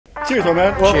Cheers, my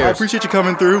man. Well, Cheers. I appreciate you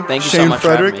coming through. Thank you so Shaine much for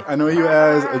having Frederick. me. I know you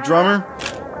as a drummer,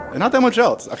 and not that much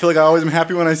else. I feel like I always am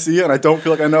happy when I see you, and I don't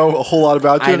feel like I know a whole lot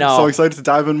about you. I know. So excited to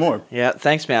dive in more. Yeah,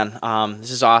 thanks, man. This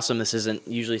is awesome. This isn't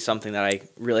usually something that I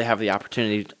really have the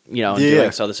opportunity, in Yeah.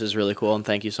 doing. So this is really cool, and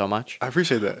thank you so much. I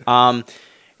appreciate that.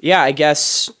 Yeah, I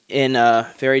guess in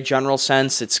a very general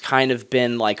sense, it's kind of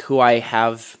been like who I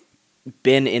have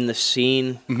been in the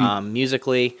scene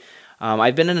musically.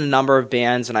 I've been in a number of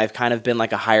bands, and I've kind of been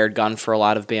like a hired gun for a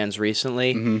lot of bands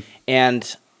recently.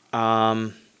 And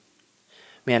man,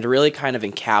 to really kind of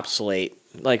encapsulate,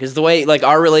 like, is the way like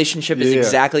our relationship is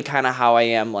exactly kind of how I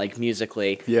am, like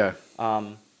musically. Yeah.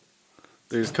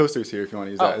 There's coasters here if you want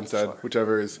to use that instead, sure.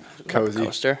 whichever is cozy.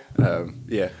 Coaster.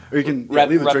 Yeah. Or you can Rep-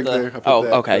 leave a rep drink the- there. I'll put Oh,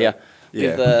 that, okay, yeah. Yeah.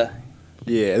 Leave the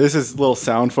Yeah, this is a little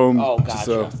sound foam, Oh, just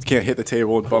so gotcha. you can't hit the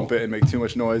table and bump it and make too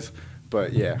much noise.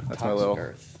 But yeah, that's my Toxic little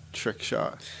Earth. trick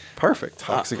shot. Perfect.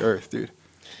 Toxic Earth, dude.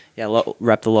 Yeah,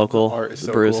 rep the local Art is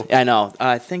so brews. cool. Yeah, I know.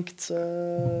 I think it's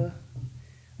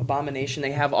Abomination.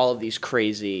 They have all of these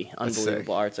crazy, That's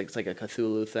unbelievable arts. Like it's like a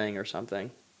Cthulhu thing or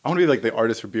something. I want to be like the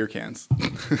artist for beer cans.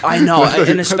 I know, That's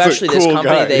a- and that's a especially this cool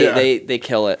company, guy, yeah. they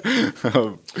kill it.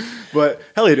 But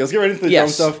hell yeah, let's get right into the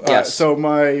Yes, drum stuff. yes. So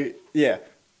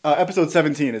episode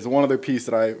 17 is one other piece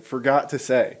that I forgot to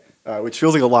say, which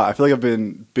feels like a lot. I feel like I've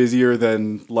been busier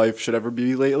than life should ever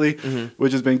be lately,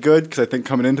 which has been good because I think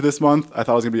coming into this month, I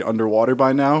thought I was going to be underwater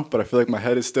by now, but I feel like my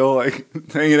head is still like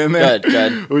hanging in there.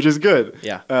 Good. Which is good.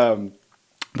 Yeah. But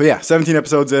yeah, 17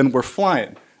 episodes in, we're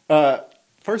flying.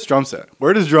 First drum set.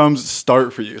 Where does drums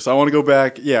start for you? So I want to go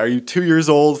back. Yeah, are you 2 years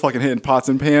old, fucking hitting pots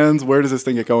and pans? Where does this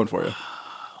thing get going for you?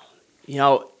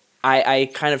 I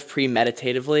kind of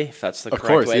premeditatively, if that's the Of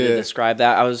correct course, way yeah. to describe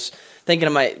that. I was thinking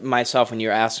of myself when you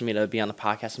were asking me to be on the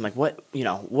podcast. I'm like,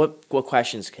 what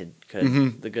questions could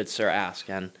the good sir ask?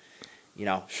 And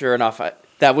sure enough,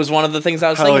 that was one of the things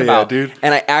I was Hell thinking yeah, about. dude.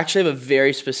 And I actually have a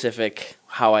very specific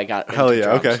how I got into Hell yeah,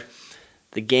 drums. okay.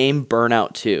 The game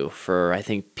Burnout 2 for, I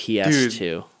think, PS2.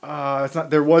 Dude, it's not.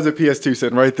 There was a PS2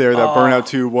 sitting right there that Burnout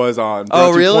 2 was on.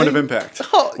 Oh, Burnout 2 really? Point of Impact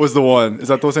Oh. was the one. Is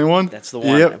that the same one? That's the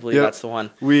one. Yep, I believe yep. that's the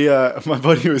one. We, my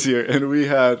buddy was here, and we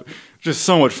had just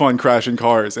so much fun crashing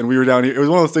cars. And we were down here. It was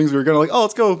one of those things we were gonna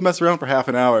let's go mess around for half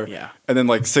an hour. Yeah. And then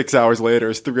like 6 hours later,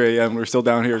 it's 3 a.m. We're still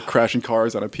down here crashing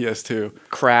cars on a PS2.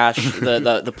 Crash,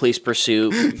 the police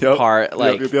pursuit Yep. part.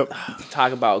 Like, Yep.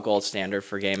 talk about gold standard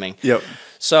for gaming. Yep.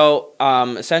 So,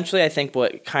 essentially, I think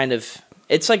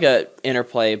it's like a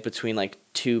interplay between like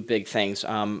two big things.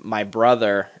 My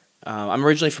brother, I'm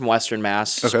originally from Western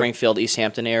Mass, Okay. Springfield, East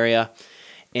Hampton area,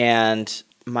 and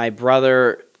my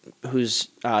brother, who's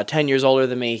 10 years older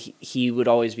than me, he would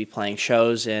always be playing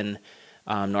shows in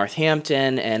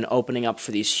Northampton and opening up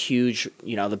for these huge,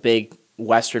 the big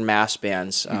Western Mass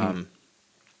bands.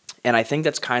 And I think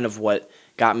that's kind of what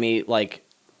got me like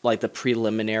the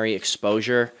preliminary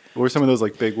exposure. What were some of those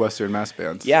like big Western Mass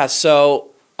bands? Yeah,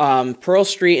 so Pearl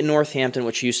Street in Northampton,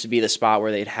 which used to be the spot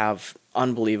where they'd have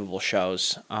unbelievable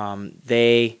shows,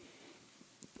 they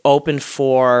opened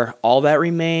for All That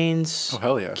Remains, Oh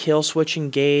hell yeah. Kill Switch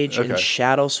Engage, and Okay.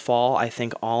 Shadows Fall, I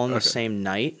think all in the same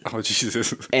night. Oh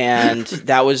Jesus. And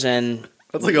that was in...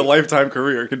 That's like a lifetime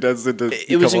career condensed into.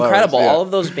 It was incredible. Hours. Yeah. All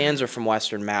of those bands are from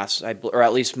Western Mass, or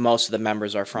at least most of the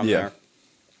members are from there.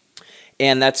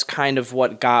 And that's kind of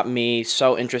what got me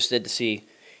so interested to see,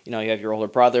 you have your older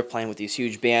brother playing with these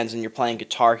huge bands and you're playing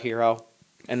Guitar Hero.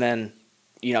 And then,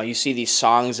 you see these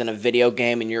songs in a video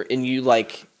game and you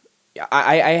like,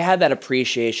 I had that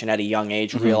appreciation at a young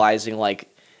age, realizing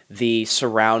like the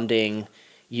surrounding,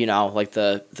 like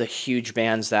the huge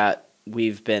bands that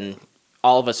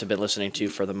all of us have been listening to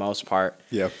for the most part.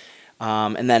 Yeah.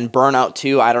 And then Burnout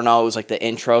 2, I don't know, it was like the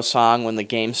intro song when the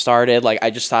game started. Like,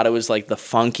 I just thought it was like the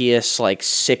funkiest, like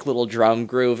sick little drum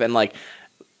groove. And like,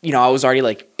 I was already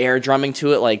like air drumming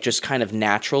to it, like just kind of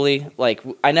naturally. Like,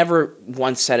 I never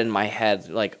once said in my head,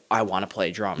 like, I want to play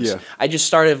drums. Yeah. I just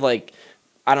started like,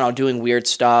 I don't know, doing weird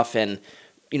stuff. And,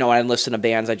 when I listen to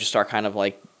bands, I just start kind of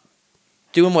like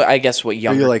doing what younger.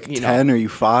 Are you like 10? Are you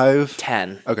 5?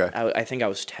 10. Okay. I think I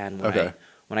was 10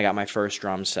 when I got my first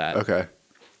drum set. Okay.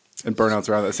 And Burnout's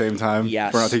around at the same time?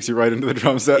 Yes. Burnout takes you right into the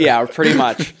drum set? Yeah, pretty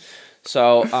much.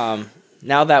 So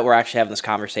now that we're actually having this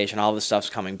conversation, all this stuff's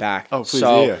coming back. Oh, please,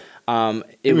 so, yeah.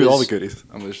 It Give me was all the goodies.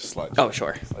 I'm going to just slide. Oh,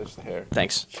 sure. Slide just the hair.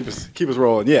 Thanks. Keep us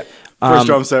rolling. Yeah. First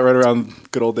drum set right around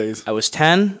good old days. I was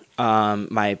 10.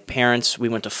 My parents, we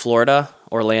went to Florida,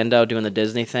 Orlando, doing the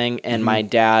Disney thing, and my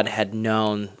dad had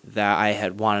known that I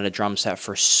had wanted a drum set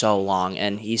for so long,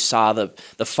 and he saw the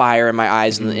fire in my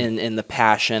eyes and the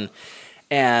passion.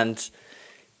 And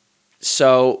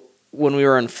so when we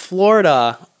were in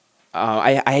Florida,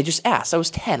 I had just asked. I was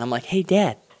 10. I'm like, hey,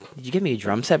 Dad, did you give me a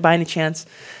drum set by any chance?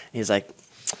 And he's like,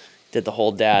 did the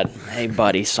whole dad, hey,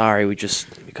 buddy, sorry, we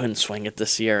couldn't swing it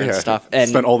this year and stuff. And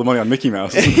spent all the money on Mickey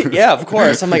Mouse. yeah, of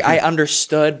course. I'm like, I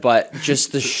understood, but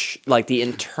just the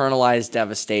internalized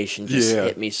devastation just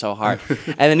hit me so hard.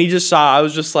 And then he just saw, I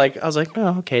was like,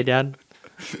 oh, okay, Dad.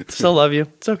 Still love you.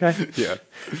 It's okay. Yeah.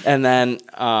 And then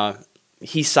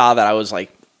he saw that I was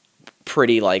like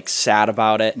pretty like sad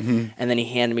about it. And then he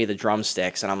handed me the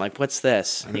drumsticks, and I'm like, what's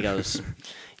this? And he goes,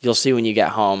 you'll see when you get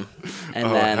home. And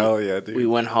then hell yeah, dude. We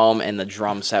went home, and the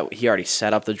drum set, he already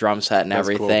set up the drum set and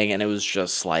everything. Cool. And it was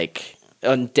just like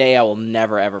a day I will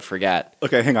never, ever forget.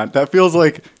 Okay, hang on. That feels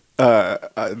like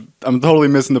I'm totally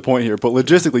missing the point here, but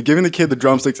logistically, giving the kid the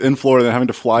drumsticks in Florida and then having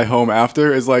to fly home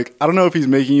after is like, I don't know if he's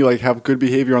making you like have good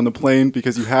behavior on the plane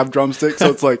because you have drumsticks,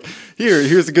 so it's like,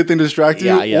 here's a good thing to distract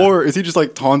you, or is he just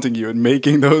like taunting you and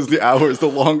making those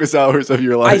the longest hours of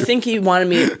your life? I think he wanted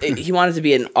to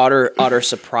be an utter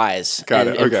surprise,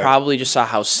 and probably just saw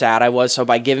how sad I was. So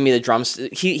by giving me the drums,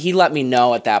 he let me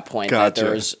know at that point that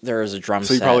there was a drum set.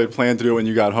 So you probably planned to do it when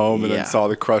you got home, and then saw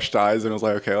the crushed eyes, and was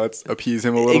like, okay, let's appease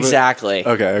him a little bit. Exactly.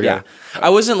 Okay. Yeah. I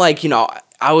wasn't like,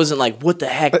 what the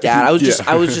heck, Dad? I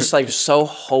was just like so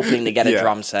hoping to get a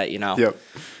drum set, Yep.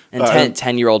 And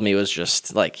 10-year-old me was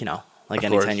just like, like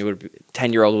any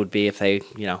 10-year-old would be if they,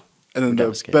 And then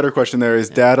the better question there is,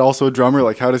 Dad also a drummer?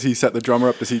 Like, how does he set the drummer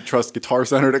up? Does he trust Guitar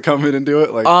Center to come in and do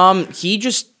it? Like, he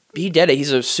did it.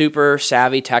 He's a super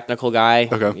savvy technical guy.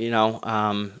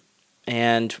 Okay.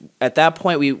 And at that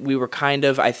point we were kind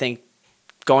of, I think,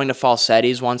 going to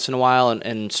falsettis once in a while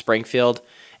in Springfield,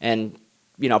 and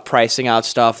pricing out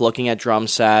stuff, looking at drum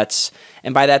sets.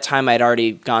 And by that time I'd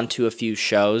already gone to a few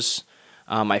shows.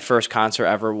 My first concert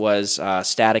ever was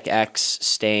Static X,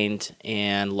 Stained,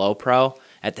 and Low Pro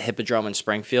at the Hippodrome in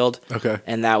Springfield. Okay.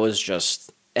 And that was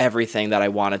just everything that I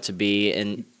wanted to be,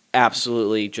 and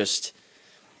absolutely just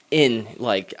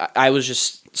I was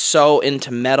just so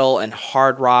into metal and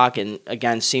hard rock. And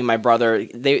again, seeing my brother,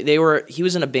 he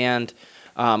was in a band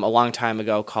a long time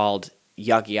ago called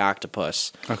Yucky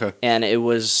Octopus. Okay. And it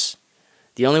was,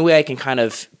 the only way I can kind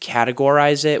of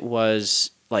categorize it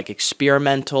was like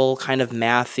experimental, kind of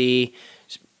mathy,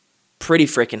 pretty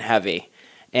freaking heavy.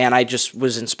 And I just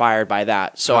was inspired by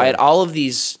that. So I had all of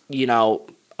these,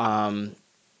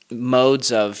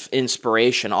 modes of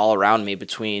inspiration all around me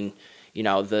between,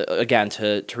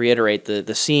 to reiterate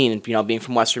the scene, being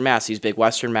from Western Mass, these big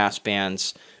Western Mass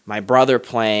bands, my brother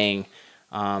playing,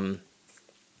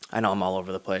 I know I'm all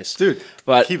over the place. Dude,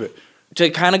 but keep it. To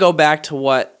kind of go back to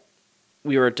what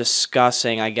we were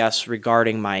discussing, I guess,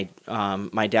 regarding my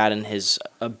my dad and his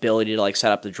ability to like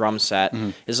set up the drum set,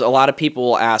 is a lot of people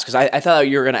will ask, because I thought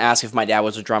you were going to ask if my dad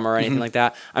was a drummer or anything like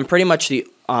that. I'm pretty much the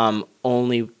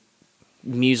only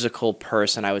musical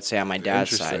person, I would say, on my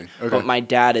dad's side. Okay. But my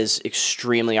dad is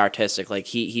extremely artistic. Like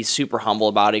he's super humble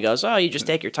about it. He goes, "Oh, you just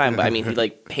take your time." But I mean, he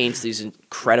like paints these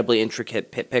incredibly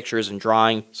intricate pictures and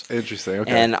drawings. Interesting.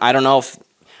 Okay. And I don't know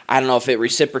if it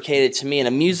reciprocated to me in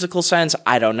a musical sense.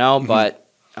 I don't know, but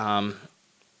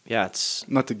yeah, it's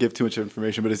not to give too much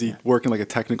information, but is he working like a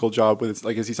technical job with,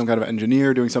 like, is he some kind of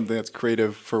engineer doing something that's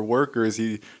creative for work, or is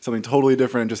he something totally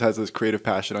different and just has this creative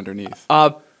passion underneath?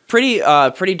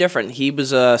 Pretty different. He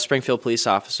was a Springfield police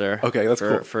officer. Okay, that's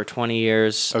cool. For 20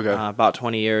 years. Okay. About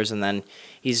 20 years, and then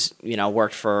he's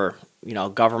worked for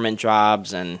government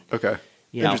jobs and. Okay.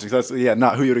 Interesting. So that's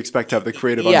not who you'd expect to have the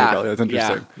creative underbelly. That's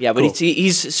interesting. Yeah, but cool.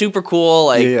 he's super cool,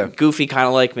 like goofy, kind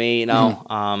of like me.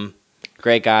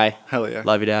 Great guy. Hell yeah.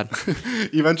 Love you, Dad.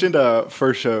 You mentioned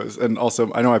first shows, and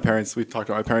also I know my parents, we talked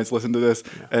about my parents listen to this,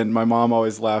 and my mom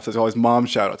always laughs. There's always mom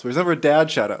shout outs. There's never a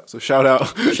dad shout out. So shout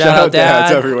out Dad,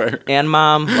 dads everywhere. And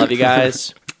mom. Love you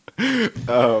guys.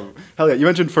 Hell yeah. You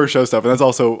mentioned first show stuff, and that's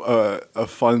also a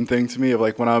fun thing to me, of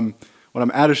like when I'm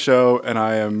at a show and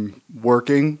I am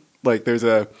working. Like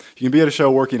you can be at a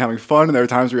show working, having fun, and there are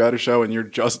times where you're at a show and you're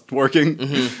just working.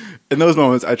 In those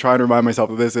moments, I try and remind myself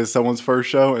that this is someone's first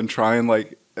show and try and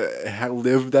like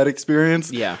live that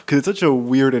experience. Yeah. Because it's such a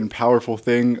weird and powerful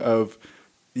thing of,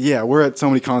 we're at so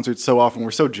many concerts so often.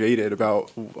 We're so jaded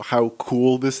about how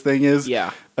cool this thing is.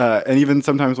 Yeah. And even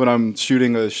sometimes when I'm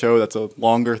shooting a show that's a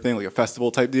longer thing, like a festival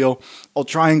type deal, I'll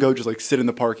try and go just like sit in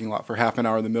the parking lot for half an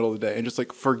hour in the middle of the day and just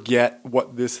like forget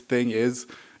what this thing is.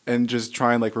 And just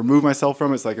try and like remove myself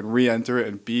from it so I can re-enter it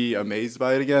and be amazed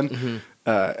by it again.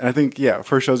 And I think,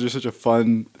 first shows are such a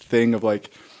fun thing of like,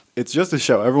 it's just a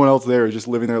show. Everyone else there is just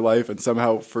living their life, and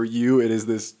somehow for you it is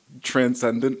this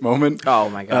transcendent moment. Oh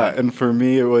my God. And for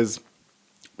me it was,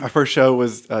 my first show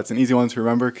was, it's an easy one to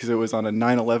remember because it was on a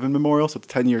 9/11 memorial, so it's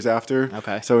 10 years after.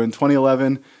 Okay. So in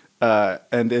 2011,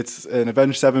 and it's an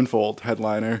Avenged Sevenfold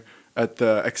headliner at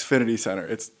the Xfinity Center.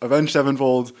 It's Avenged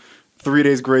Sevenfold, 3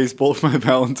 Days Grace, Both My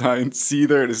Valentine,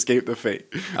 Seether, and Escape the Fate.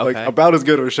 Okay. Like, about as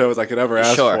good of a show as I could ever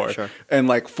ask for. Sure. And,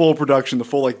 like, full production, the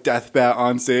full, like, death bat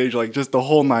on stage, like, just the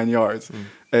whole 9 yards.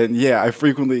 And, yeah, I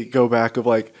frequently go back of,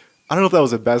 like, I don't know if that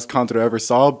was the best concert I ever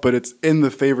saw, but it's in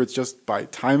the favorites just by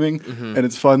timing. And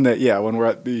it's fun that, yeah, when we're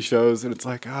at these shows and it's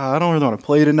like, I don't really want to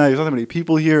play tonight. There's not that many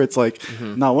people here. It's like,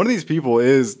 no, one of these people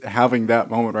is having that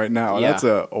moment right now. And that's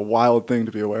a wild thing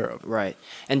to be aware of. Right.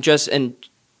 And just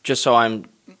so I'm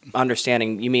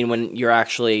understanding, you mean when you're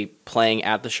actually playing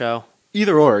at the show?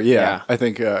 Either or, yeah. I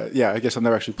think, I guess I've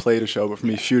never actually played a show, but for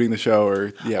me shooting the show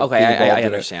or, okay, I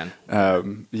understand.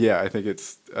 I think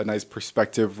it's a nice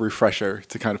perspective refresher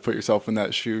to kind of put yourself in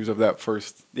that shoes of that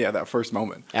first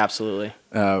moment. Absolutely.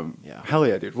 Hell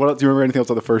yeah, dude. What else, do you remember anything else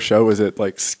on the first show? Was it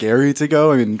like scary to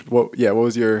go? I mean, what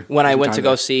was your... When I went to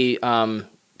go see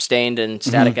Stained and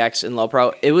Static X in Low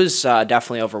Pro, it was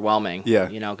definitely overwhelming. Yeah.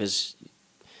 You know, because,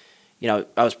 I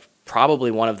was probably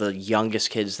one of the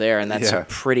youngest kids there, and that's a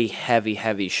pretty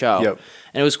heavy show. Yep.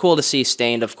 And it was cool to see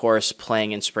Stained, of course,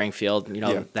 playing in Springfield,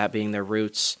 that being their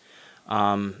roots.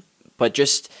 But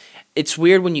just, it's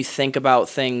weird when you think about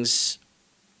things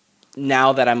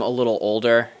now that I'm a little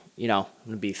older, I'm going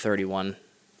to be 31,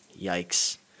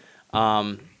 yikes.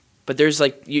 But there's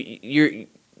like, you're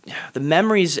the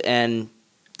memories and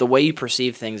the way you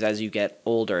perceive things as you get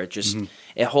older, it just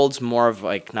it holds more of,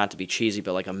 like, not to be cheesy,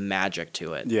 but like a magic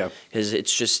to it. Yeah. Because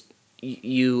it's just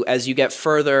you as you get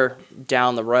further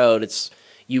down the road,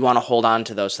 you want to hold on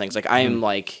to those things. Like I am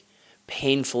like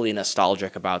painfully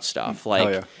nostalgic about stuff.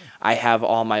 Like I have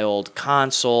all my old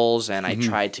consoles, and I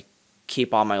tried to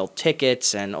keep all my old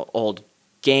tickets and old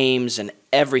games and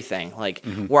everything, like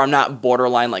where I'm not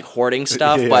borderline like hoarding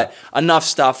stuff, but enough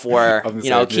stuff where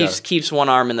keeps one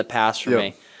arm in the past for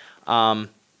me.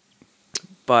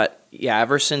 But yeah,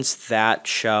 ever since that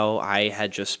show, I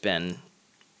had just been.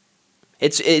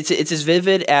 It's as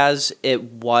vivid as it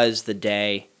was the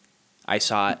day I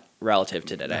saw it relative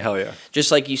to today. Hell yeah!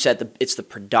 Just like you said, it's the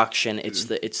production, it's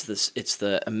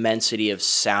the immensity of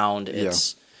sound.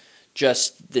 It's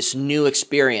just this new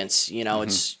experience.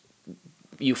 It's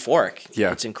euphoric.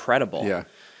 Yeah, it's incredible. Yeah,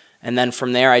 and then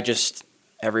from there, I just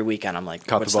every weekend I'm like,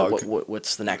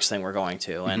 what's the next thing we're going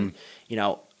to? And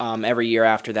every year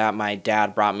after that, my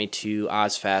dad brought me to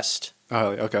Ozfest. Oh,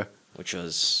 okay. Which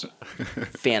was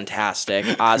fantastic.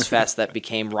 Ozfest that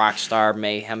became Rockstar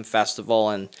Mayhem Festival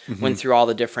and went through all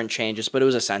the different changes, but it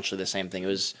was essentially the same thing. It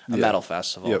was a metal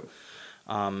festival. Yep.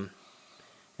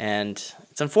 And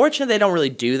it's unfortunate they don't really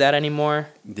do that anymore.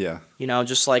 Yeah.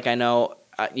 Just like I know,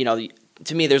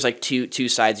 to me, there's like two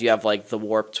sides. You have like the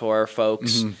Warped Tour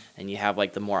folks, and you have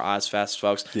like the more Ozfest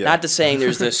folks. Yeah. Not to saying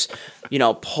there's this,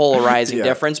 polarizing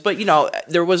difference, but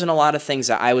there wasn't a lot of things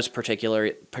that I was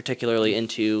particularly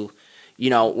into.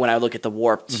 When I look at the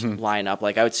Warped lineup,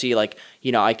 like I would see like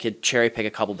I could cherry pick a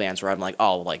couple bands where I'm like,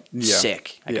 oh, like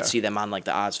sick. I could see them on like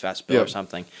the Ozfest bill or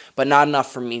something, but not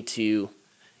enough for me to,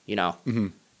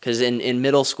 because in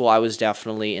middle school I was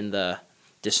definitely in the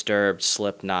Disturbed,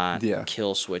 Slipknot,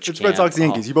 Kill Switch. It's Red Sox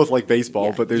Yankees. You both like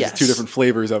baseball, but there's two different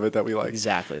flavors of it that we like.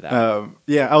 Exactly that. I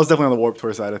was definitely on the Warped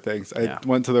Tour side of things. I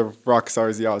went to the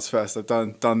Rockstars, the Ozfest.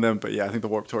 I've done them, but I think the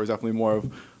Warped Tour is definitely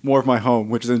more of my home,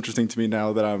 which is interesting to me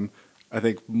now that I'm, I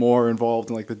think, more involved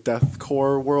in like the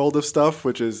deathcore world of stuff,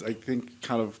 which is I think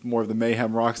kind of more of the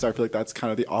Mayhem Rockstar. I feel like that's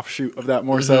kind of the offshoot of that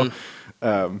more so.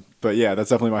 But yeah, that's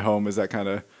definitely my home. Is that kind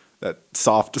of that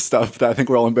soft stuff that I think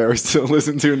we're all embarrassed to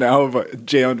listen to now, but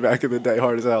jammed back in the day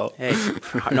hard as hell. Hey,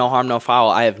 no harm, no foul.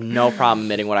 I have no problem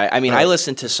admitting what I mean, I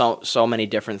listen to so many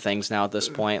different things now at this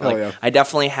point. Like I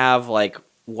definitely have like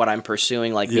what I'm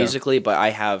pursuing like musically, but I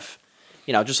have,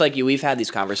 just like you, we've had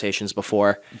these conversations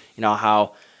before,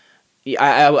 how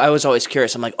I was always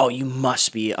curious. I'm like, oh, you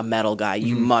must be a metal guy.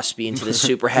 You must be into this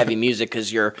super heavy music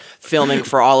because you're filming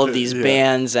for all of these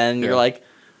bands, and you're like,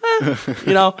 and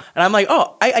I'm like,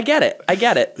 oh, I get it.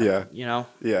 Yeah.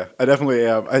 Yeah, I definitely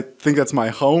am. I think that's my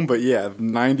home, but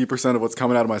 90% of what's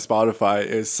coming out of my Spotify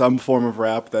is some form of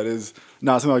rap that is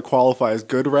not something I qualify as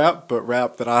good rap, but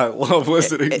rap that I love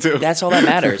listening to. That's all that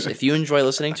matters. If you enjoy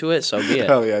listening to it, so be it.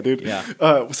 Hell yeah, dude.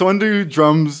 Yeah. So when do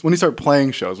you start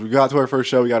playing shows? We got to our first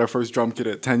show. We got our first drum kit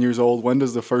at 10 years old. When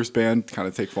does the first band kind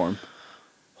of take form?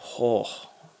 Oh,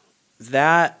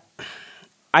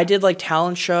 I did like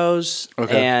talent shows,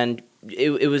 and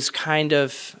it was kind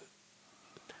of,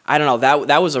 I don't know,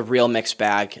 that was a real mixed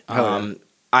bag.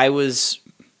 I was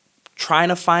trying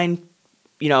to find,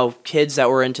 kids that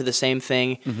were into the same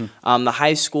thing. The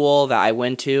high school that I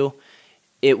went to,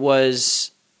 it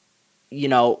was,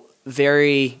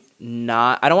 very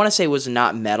not, I don't want to say it was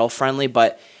not metal friendly,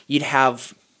 but you'd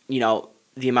have, you know,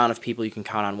 the amount of people you can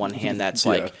count on one hand that's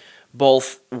like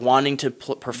both wanting to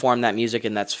perform that music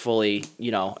and that's fully,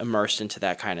 you know, immersed into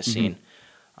that kind of scene.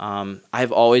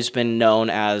 I've always been known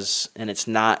as, and it's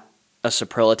not a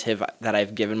superlative that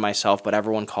I've given myself, but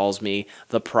everyone calls me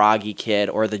the proggy kid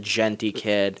or the genty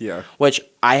kid, which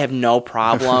I have no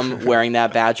problem wearing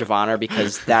that badge of honor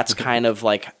because that's kind of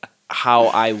like how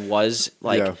I was,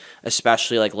 like,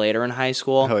 especially like later in high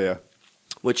school. Hell yeah.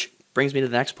 Which brings me to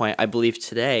the next point. I believe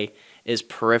today is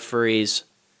Periphery's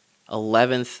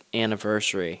 11th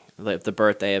anniversary. The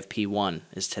birthday of P1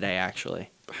 is today, actually.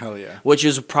 Hell yeah. Which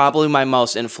is probably my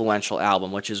most influential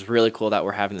album, which is really cool that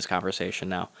we're having this conversation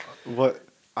now. What?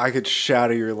 I could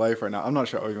shatter your life right now. I'm not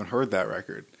sure I've even heard that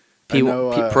record.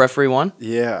 Periphery 1?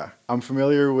 Yeah. I'm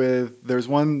familiar with, there's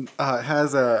one,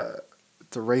 it's a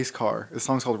race car. The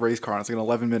song's called Race Car, and it's like an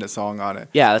 11-minute song on it.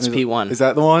 Yeah, that's P1. Is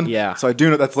that the one? Yeah. So I do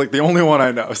know, that's like the only one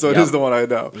I know. So it is the one I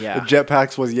know. Yeah. The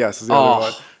Jetpacks was Yes. Is the other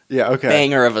one. Yeah, okay.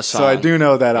 Banger of a song. So I do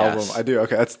know that album. I do.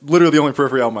 Okay, that's literally the only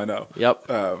Periphery album I know. Yep.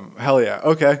 Hell yeah.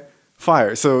 Okay.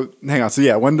 Fire. So hang on. So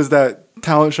yeah, when does that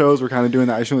talent shows? We're kind of doing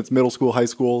that. I assume it's middle school, high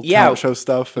school talent show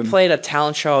stuff. And played a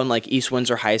talent show in like East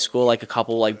Windsor High School, like a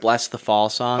couple like Bless the Fall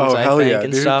songs, I think,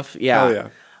 and stuff. Yeah. Hell yeah.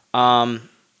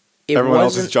 Everyone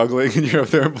else is juggling, and you're up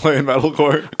there playing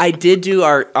metalcore. I did do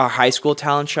our high school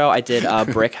talent show. I did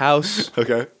Brick House.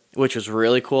 Okay. Which was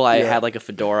really cool. I had like a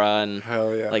fedora and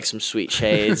like some sweet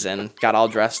shades and got all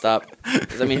dressed up.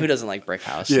 'Cause, I mean, who doesn't like Brick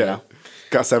House? Yeah. You know?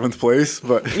 Got 7th place,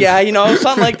 but yeah, you know,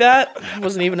 something like that.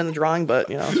 Wasn't even in the drawing, but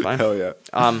you know, it's fine. Hell yeah.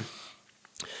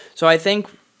 So I think,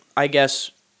 I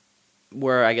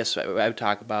would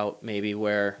talk about maybe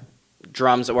where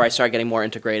I started getting more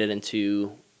integrated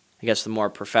into, I guess, the more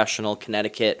professional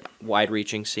Connecticut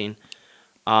wide-reaching scene.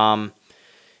 The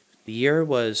year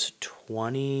was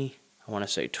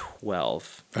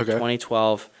 2012. Okay.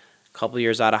 2012, a couple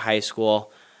years out of high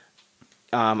school.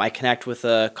 I connect with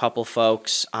a couple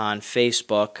folks on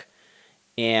Facebook,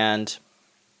 and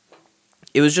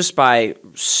it was just by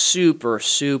super,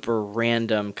 super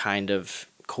random kind of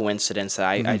coincidence that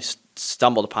I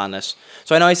stumbled upon this.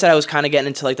 So I know I said I was kind of getting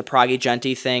into like the proggy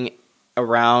genty thing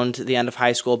around the end of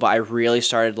high school, but I really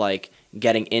started like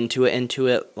getting into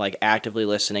it, like actively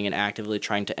listening and actively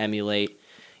trying to emulate,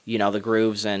 you know, the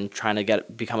grooves and trying to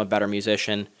become a better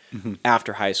musician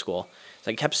after high school.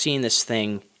 So I kept seeing this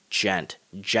thing,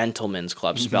 Gentlemen's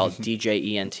Club, spelled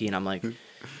DJENT, and I'm like,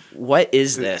 what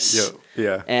is this?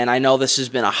 Yeah. And I know this has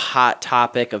been a hot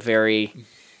topic, a very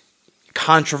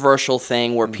controversial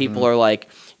thing where people are like,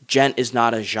 gent is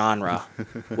not a genre,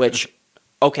 which,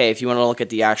 okay, if you want to look at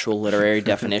the actual literary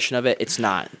definition of it, it's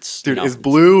not. Dude, is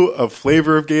blue a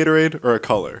flavor of Gatorade or a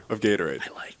color of Gatorade? I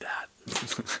like that.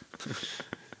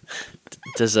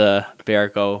 Does a bear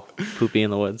go poopy in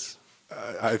the woods?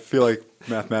 I feel like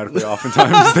mathematically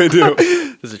oftentimes they do.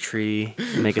 Does a tree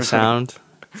make a sound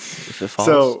if it falls?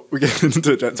 So we get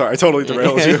into Gen. Sorry, I totally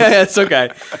derailed you. Yeah, it's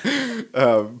okay.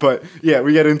 But yeah,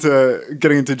 we getting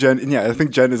into Gen. And yeah, I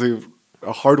think Gen is a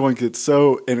hard one because it's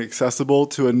so inaccessible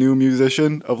to a new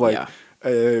musician. Of like,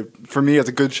 for me as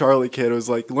a good Charlotte kid, it was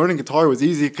like learning guitar was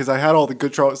easy because I had all the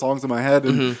good Charlotte songs in my head,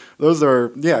 and those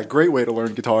are a great way to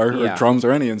learn guitar or drums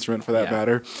or any instrument for that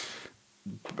matter.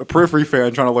 A Periphery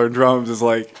fan trying to learn drums is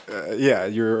like,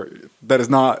 that is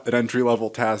not an entry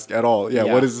level task at all.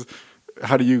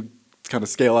 How do you kind of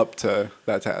scale up to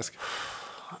that task?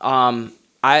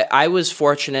 I was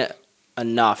fortunate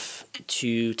enough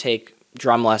to take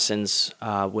drum lessons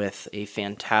with a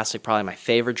fantastic, probably my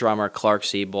favorite drummer, Clark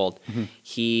Siebold.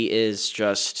 He is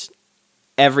just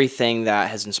everything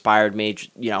that has inspired me,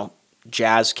 you know,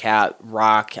 jazz cat,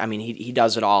 rock. I mean, he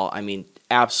does it all. I mean,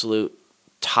 absolute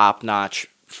top notch,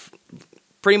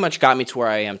 pretty much got me to where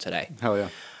I am today. Hell yeah.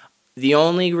 The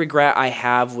only regret I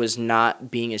have was not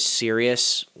being as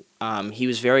serious. He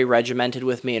was very regimented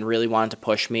with me and really wanted to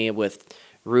push me with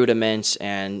rudiments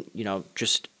and, you know,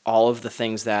 just all of the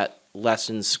things that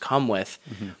lessons come with.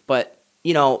 But,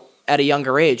 you know, at a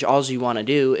younger age, all you want to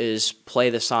do is play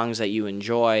the songs that you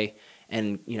enjoy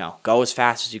and, you know, go as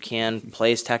fast as you can,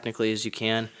 play as technically as you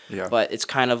can. Yeah. But it's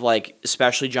kind of like,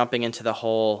 especially jumping into the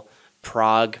whole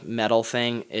prog metal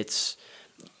thing, it's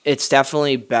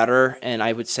definitely better and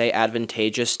I would say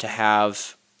advantageous to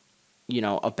have, you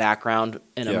know, a background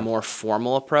in a more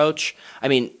formal approach. I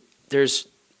mean,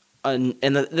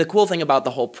 and the cool thing about the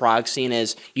whole prog scene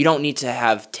is you don't need to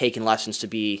have taken lessons to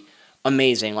be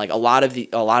amazing. Like a lot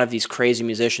of these crazy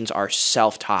musicians are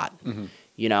self-taught,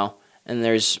 you know, and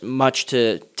there's much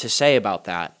to say about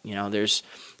that. You know, there's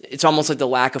it's almost like the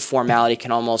lack of formality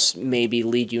can almost maybe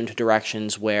lead you into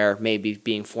directions where maybe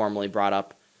being formally brought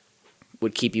up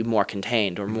would keep you more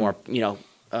contained or more,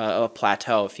 a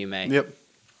plateau, if you may. Yep.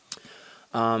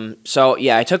 So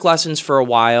yeah, I took lessons for a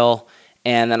while,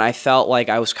 and then I felt like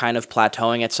I was kind of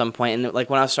plateauing at some point. And like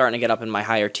when I was starting to get up in my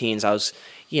higher teens, I was,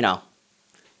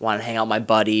 wanting to hang out with my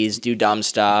buddies, do dumb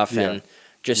stuff, and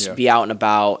just be out and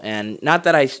about. And not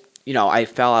that I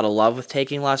fell out of love with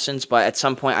taking lessons, but at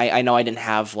some point I know I didn't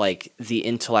have like the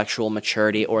intellectual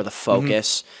maturity or the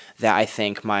focus that I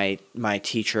think my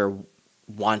teacher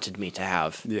wanted me to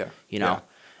have.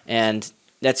 And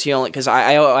that's the only, because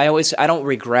I don't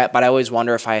regret, but I always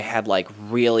wonder if I had like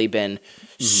really been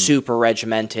super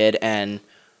regimented and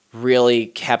really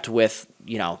kept with,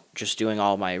 just doing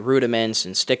all my rudiments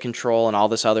and stick control and all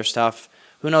this other stuff.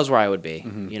 Who knows where I would be,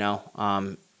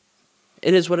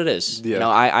 It is what it is. Yeah.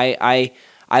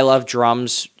 I love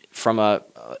drums from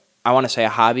I want to say a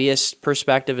hobbyist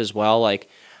perspective as well. Like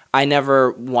I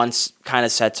never once kind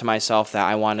of said to myself that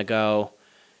I want to go,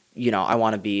 I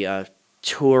want to be a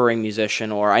touring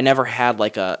musician, or I never had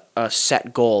like a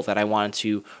set goal that I wanted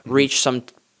to reach some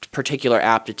particular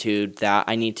aptitude that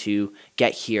I need to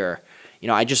get here.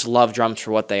 I just love drums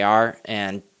for what they are,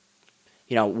 and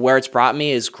where it's brought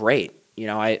me is great.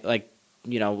 Like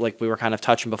we were kind of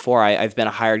touching before, I've been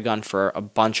a hired gun for a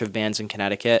bunch of bands in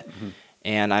Connecticut,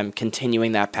 and I'm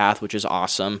continuing that path, which is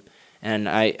awesome. And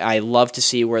I love to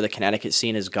see where the Connecticut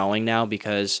scene is going now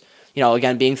because,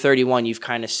 again, being 31, you've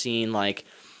kind of seen like,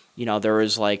 there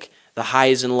was like the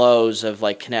highs and lows of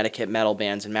like Connecticut metal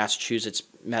bands and Massachusetts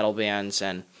metal bands.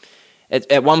 And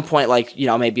at one point, like,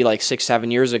 maybe like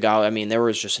 6-7 years ago, I mean, there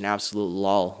was just an absolute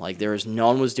lull. Like no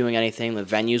one was doing anything. The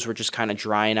venues were just kind of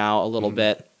drying out a little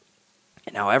bit.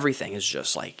 And now everything is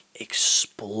just like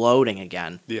exploding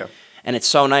again. Yeah. And it's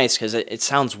so nice because it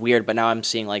sounds weird, but now I'm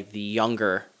seeing like the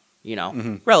younger,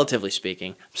 relatively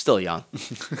speaking, I'm still young.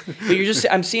 But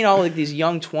I'm seeing all like these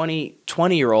young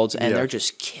 20-year-olds and they're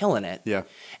just killing it. Yeah.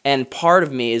 And part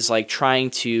of me is like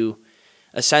trying to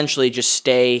essentially just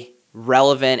stay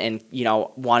relevant and,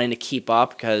 wanting to keep up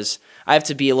because I have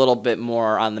to be a little bit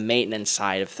more on the maintenance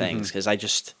side of things because I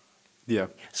just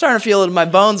starting to feel it in my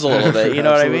bones a little bit. You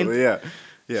know what I mean? Yeah.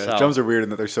 Yeah, so, drums are weird in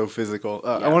that they're so physical.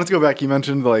 I wanted to go back. You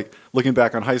mentioned like looking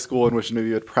back on high school and wishing maybe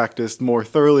you had practiced more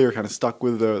thoroughly or kind of stuck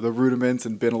with the rudiments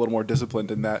and been a little more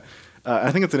disciplined in that.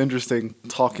 I think it's an interesting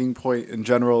talking point in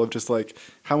general of just like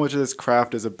how much of this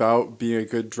craft is about being a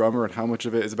good drummer and how much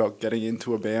of it is about getting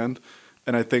into a band.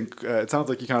 And I think it sounds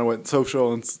like you kind of went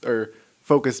social or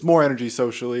focused more energy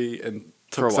socially and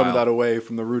took some of that away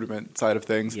from the rudiment side of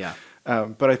things. Yeah.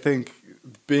 But I think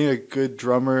being a good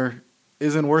drummer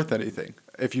isn't worth anything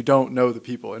if you don't know the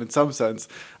people. And in some sense,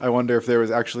 I wonder if there was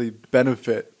actually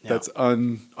benefit that's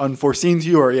unforeseen to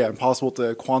you or, impossible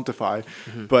to quantify.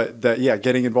 But that,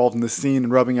 getting involved in the scene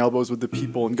and rubbing elbows with the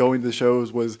people and going to the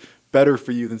shows was better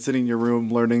for you than sitting in your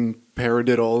room learning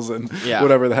paradiddles and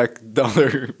whatever the heck the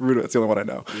other rudiments. That's the only one I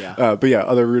know. But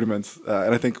other rudiments.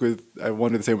 And I think I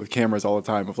wonder the same with cameras all the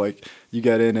time of like you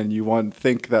get in and you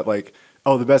think that like,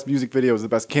 oh, the best music video is the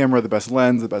best camera, the best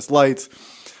lens, the best lights.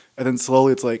 And then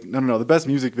slowly it's like, no. The best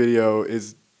music video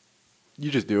is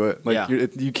you just do it. Like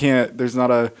you can't. There's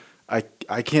not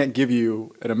I can't give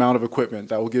you an amount of equipment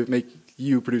that will make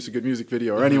you produce a good music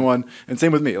video or anyone. And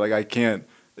same with me. Like I can't.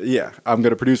 Yeah, I'm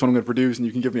gonna produce what I'm gonna produce, and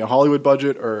you can give me a Hollywood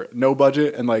budget or no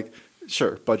budget, and like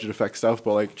sure, budget affects stuff,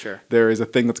 but like there is a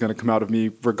thing that's gonna come out of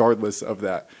me regardless of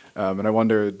that. And I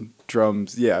wondered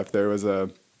drums. If there was a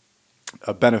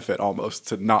benefit almost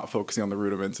to not focusing on the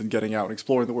rudiments and getting out and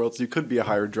exploring the world, so you could be a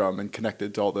hired drum and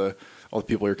connected to all the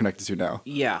people you're connected to now.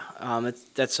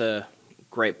 That's a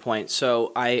great point.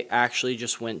 So I actually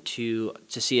just went to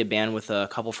see a band with a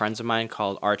couple friends of mine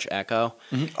called Arch Echo.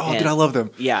 Oh, dude, I love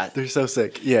them. Yeah, they're so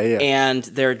sick. Yeah. And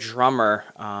their drummer,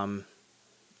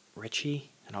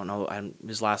 Richie, I don't know,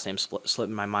 his last name slipped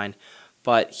in my mind,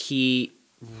 but he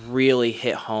really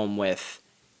hit home with,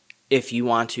 if you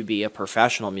want to be a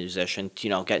professional musician,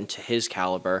 get into his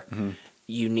caliber,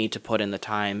 you need to put in the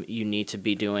time. You need to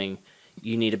be doing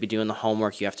the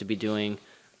homework. You have to be doing,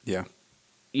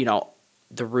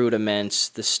 the rudiments,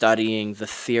 the studying, the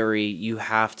theory. You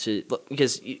have to,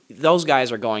 because those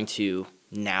guys are going to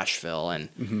Nashville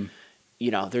and,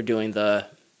 they're doing the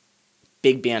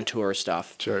big band tour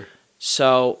stuff. Sure.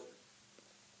 So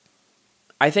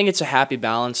I think it's a happy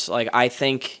balance. Like I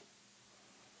think.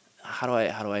 How do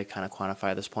I kind of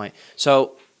quantify this point?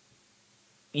 So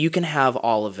you can have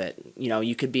all of it.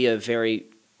 You could be a very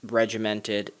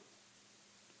regimented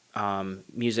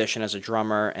musician as a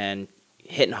drummer and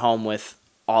hitting home with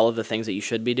all of the things that you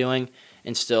should be doing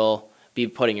and still be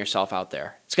putting yourself out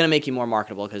there. It's going to make you more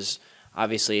marketable because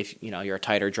obviously if you're a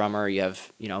tighter drummer, you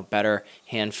have better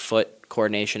hand-foot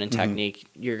coordination and technique,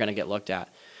 you're going to get looked at.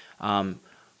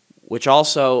 Which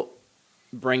also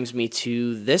brings me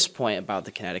to this point about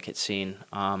the Connecticut scene.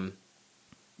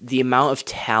 The amount of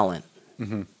talent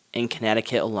in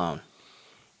Connecticut alone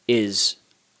is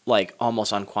like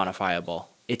almost unquantifiable.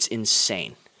 It's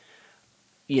insane.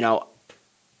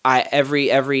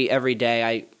 Every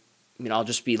day I'll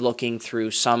just be looking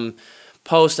through some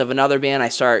post of another band. I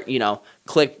start,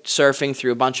 click surfing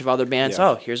through a bunch of other bands. Yeah.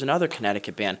 Oh, here's another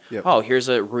Connecticut band. Yep. Oh, here's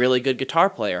a really good guitar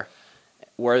player.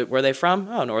 Where are they from?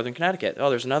 Oh, Northern Connecticut. Oh,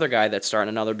 there's another guy that's starting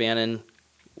another band in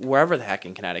wherever the heck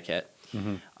in Connecticut.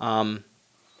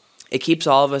 It keeps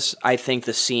all of us, I think,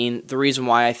 the scene. The reason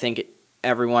why I think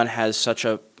everyone has such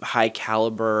a high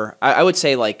caliber, I would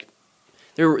say like,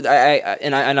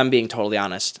 and I'm being totally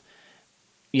honest,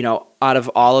 out of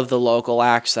all of the local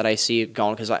acts that I see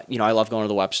going, because I love going to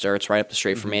the Webster. It's right up the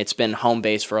street for me. It's been home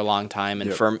base for a long time,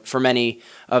 and for many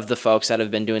of the folks that have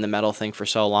been doing the metal thing for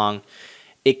so long,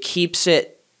 it keeps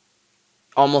it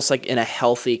almost like in a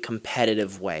healthy,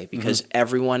 competitive way because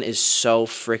everyone is so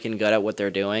freaking good at what they're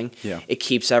doing. Yeah. It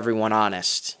keeps everyone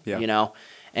honest,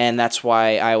 and that's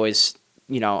why I always,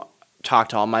 talk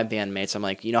to all my bandmates. I'm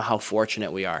like, how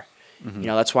fortunate we are.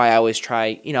 That's why I always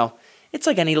try, it's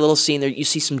like any little scene there. You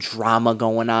see some drama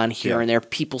going on here and there,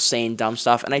 people saying dumb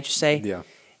stuff, and I just say,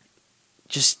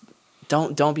 just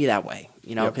don't be that way,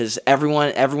 because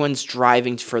everyone's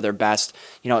driving for their best.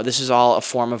 This is all a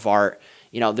form of art.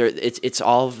 It's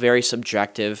all very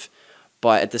subjective,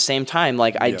 but at the same time,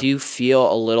 like I do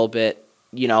feel a little bit,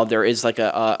 there is like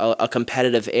a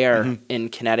competitive air in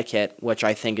Connecticut, which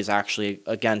I think is actually,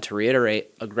 again, to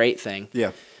reiterate, a great thing.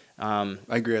 Yeah. I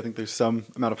agree. I think there's some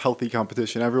amount of healthy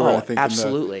competition everywhere. I think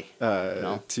absolutely.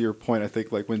 To your point, I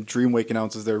think like when Dreamwake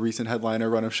announces their recent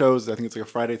headliner run of shows, I think it's like a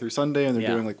Friday through Sunday, and they're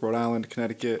doing like Rhode Island,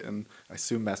 Connecticut, and I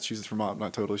assume Massachusetts, Vermont. I'm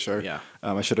not totally sure. Yeah.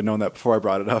 I should have known that before I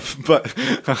brought it up. But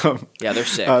they're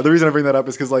sick. The reason I bring that up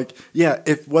is because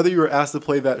if whether you were asked to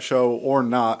play that show or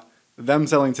not, them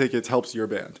selling tickets helps your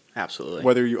band. Absolutely.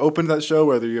 Whether you opened that show,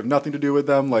 whether you have nothing to do with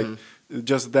them,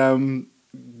 just them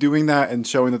doing that and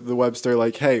showing that the Webster,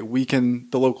 hey, the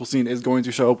local scene is going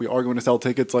to show up. We are going to sell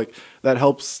tickets. That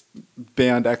helps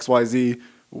band XYZ,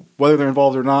 whether they're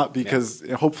involved or not, because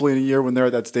hopefully in a year when they're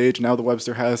at that stage, now the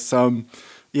Webster has some,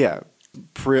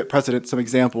 precedent, some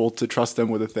example to trust them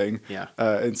with a thing. Yeah.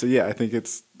 And so, I think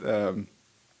it's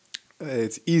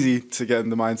easy to get in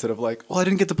the mindset of I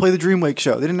didn't get to play the Dreamwake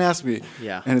show. They didn't ask me.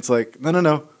 Yeah. And it's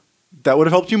no. That would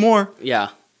have helped you more.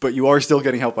 Yeah. But you are still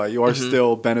getting help out. You are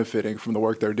still benefiting from the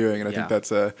work they're doing. And I think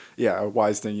that's a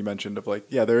wise thing you mentioned of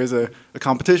there is a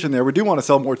competition there. We do want to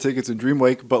sell more tickets in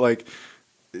Dreamwake, but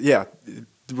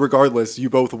regardless, you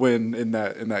both win in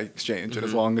that exchange. And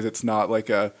as long as it's not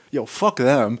fuck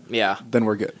them, then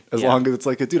we're good. As long as it's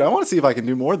dude, I want to see if I can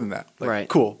do more than that. Right.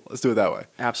 Cool. Let's do it that way.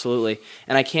 Absolutely.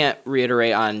 And I can't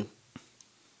reiterate on,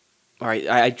 all right,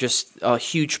 I just, a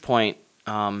huge point.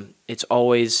 It's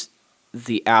always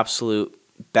the absolute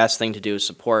best thing to do is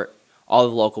support all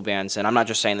the local bands. And I'm not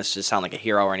just saying this to sound like a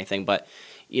hero or anything, but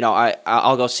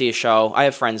I'll go see a show. I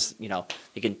have friends,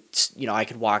 they can, I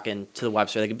could walk into the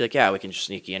Webster, they could be like, yeah, we can just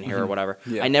sneak you in here or whatever.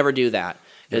 Yeah. I never do that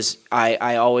because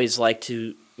I always like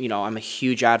to, I'm a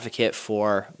huge advocate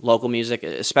for local music,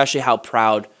 especially how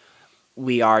proud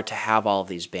we are to have all of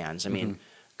these bands. I mean,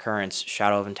 Currents,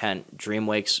 Shadow of Intent,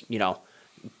 Dreamwake's,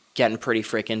 getting pretty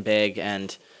freaking big.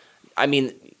 And I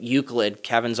mean, Euclid,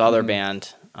 Kevin's other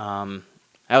band. I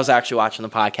was actually watching the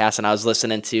podcast and I was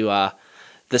listening to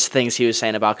this things he was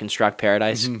saying about Construct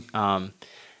Paradise.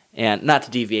 And not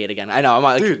to deviate again. I know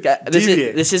I'm Dude,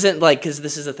 this isn't because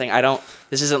this is the thing.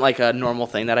 This isn't like a normal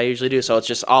thing that I usually do. So it's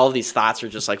just all of these thoughts are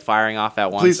just firing off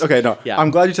at once. Please, okay, no. Yeah.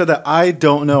 I'm glad you said that. I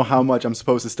don't know how much I'm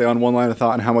supposed to stay on one line of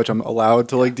thought and how much I'm allowed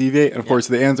to deviate. And of course,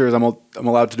 the answer is I'm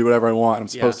allowed to do whatever I want. I'm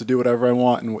supposed to do whatever I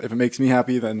want, and if it makes me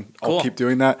happy, then I'll keep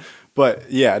doing that. But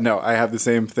I have the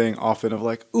same thing often of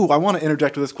ooh, I want to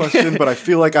interject with this question, but I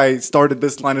feel like I started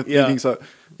this line of thinking, so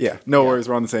no worries,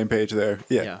 we're on the same page there.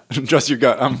 Trust your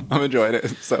gut. I'm enjoying it.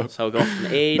 So go from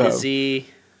A to Z,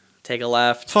 take a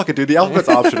left. Fuck it, dude. The alphabet's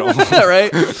optional, right?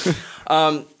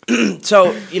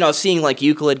 So seeing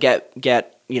Euclid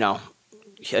get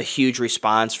a huge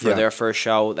response for their first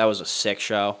show. That was a sick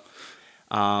show.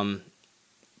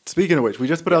 Speaking of which, we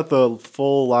just put out the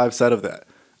full live set of that.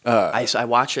 I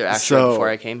watched it actually before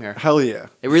I came here. Hell yeah.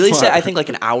 It released it, I think,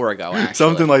 an hour ago, actually.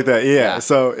 Something like that, yeah.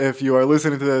 So if you are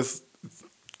listening to this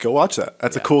go watch that.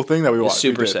 That's a cool thing that we watched.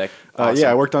 Super sick. Awesome.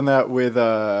 Yeah, I worked on that with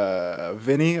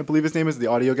Vinny, I believe his name is, the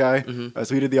audio guy.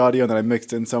 So he did the audio, and then I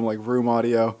mixed in some like room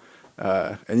audio.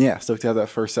 And yeah, stoked to have that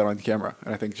first set on camera.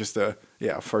 And I think just a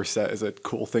first set is a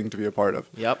cool thing to be a part of.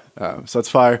 Yep. So that's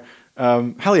fire.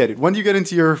 Hell yeah, dude. When do you get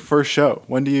into your first show?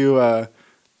 When do you?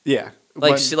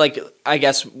 I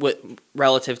guess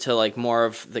relative to like more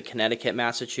of the Connecticut,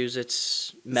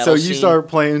 Massachusetts metal So you scene. start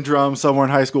playing drums somewhere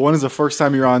in high school. When is the first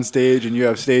time you're on stage and you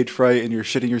have stage fright and you're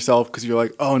shitting yourself because you're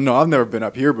like, oh no, I've never been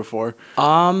up here before?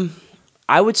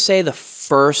 I would say the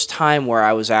first time where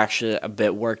I was actually a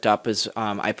bit worked up is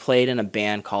I played in a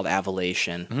band called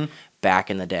Avalation back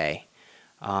in the day,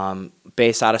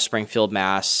 based out of Springfield,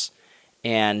 Mass.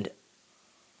 And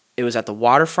it was at the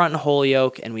Waterfront in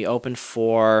Holyoke, and we opened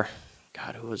for,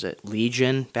 God, who was it?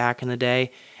 Legion back in the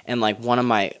day. And like one of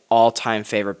my all-time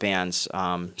favorite bands,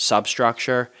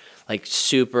 Substructure, like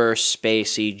super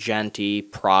spacey, genty,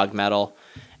 prog metal.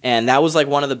 And that was like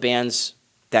one of the bands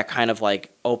that kind of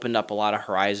like opened up a lot of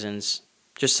horizons,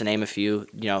 just to name a few.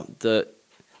 You know,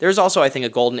 there's also, I think, a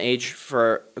golden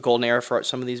era for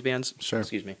some of these bands. Sure.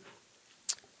 Excuse me.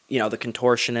 You know, The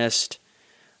Contortionist,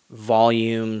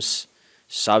 Volumes,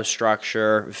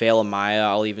 Substructure, Veil of Maya,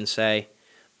 I'll even say,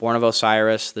 Born of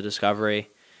Osiris, The Discovery.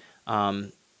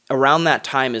 Around that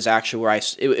time is actually where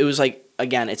it was like,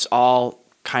 again, it's all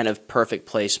kind of perfect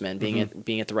placement,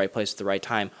 being at the right place at the right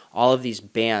time. All of these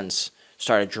bands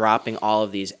started dropping all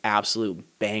of these absolute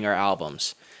banger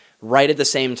albums right at the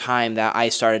same time that I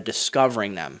started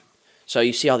discovering them. So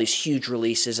you see all these huge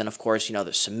releases, and of course, you know,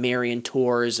 the Sumerian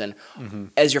tours, and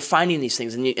as you're finding these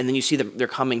things, and then you see them, they're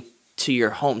coming to your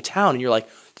hometown, and you're like,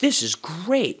 this is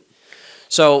great.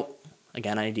 So,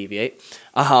 again, I deviate.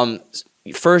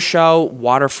 First show,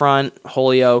 Waterfront,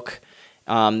 Holyoke.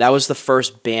 That was the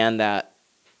first band that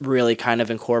really kind of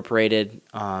incorporated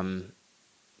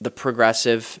the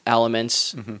progressive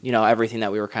elements, you know, everything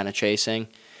that we were kind of chasing.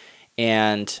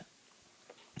 And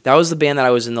that was the band that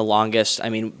I was in the longest. I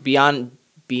mean, beyond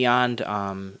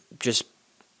just,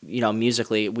 you know,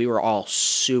 musically, we were all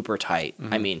super tight.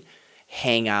 I mean,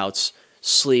 hangouts,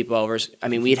 sleepovers. I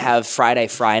mean, we'd have Friday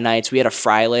fry nights. We had a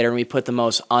fry later, and we put the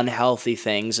most unhealthy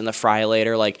things in the fry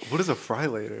later. Like, what is a fry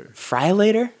later? Fry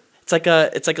later? It's like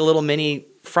a little mini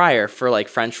fryer for like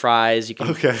French fries. You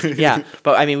can, yeah.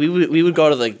 But I mean, we would go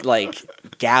to the like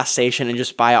gas station and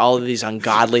just buy all of these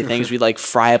ungodly things. We'd like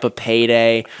fry up a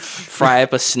Payday, fry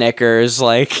up a Snickers,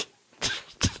 like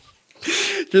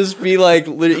just be like,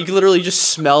 you could literally just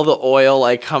smell the oil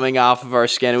like coming off of our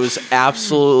skin. It was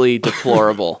absolutely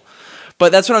deplorable.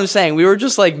 But that's what I'm saying. We were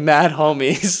just like mad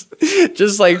homies,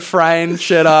 just like frying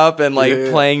shit up and like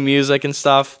playing music and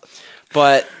stuff.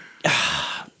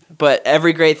 But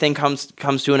every great thing comes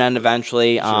to an end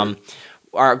eventually. Sure.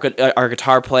 Our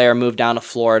guitar player moved down to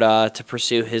Florida to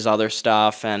pursue his other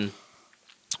stuff, and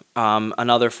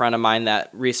another friend of mine that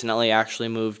recently actually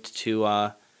moved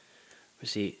to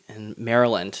in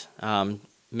Maryland,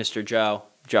 Mr.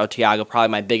 Joe Tiago, probably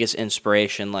my biggest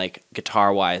inspiration, like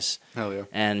guitar wise. Hell yeah.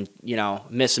 And you know,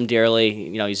 miss him dearly.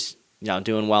 You know, he's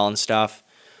doing well and stuff,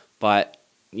 but.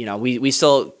 You know, we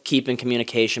still keep in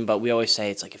communication, but we always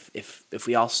say it's like if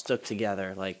we all stuck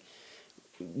together, like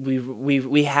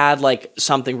we had like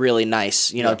something really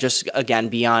nice, you know, just again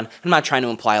beyond. I'm not trying to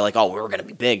imply like, oh, we were gonna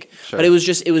be big, but it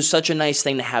was such a nice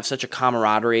thing to have such a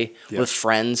camaraderie with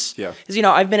friends. Yeah, because you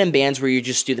know, I've been in bands where you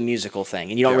just do the musical thing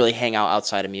and you don't really hang out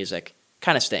outside of music.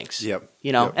 Kind of stinks. Yep.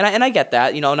 You know, and I get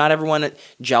that. You know, not everyone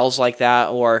gels like that,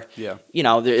 or you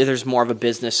know, there's more of a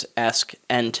business-esque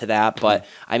end to that. But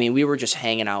I mean, we were just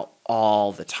hanging out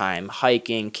all the time,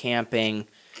 hiking, camping,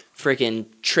 freaking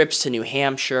trips to New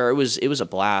Hampshire. It was a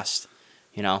blast.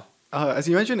 You know. As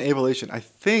you mentioned, Avalation, I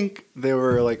think they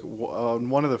were like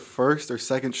one of the first or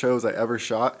second shows I ever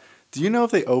shot. Do you know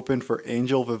if they opened for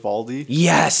Angel Vivaldi?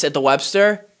 Yes, at the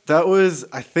Webster. That was,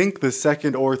 I think, the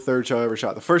second or third show I ever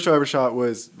shot. The first show I ever shot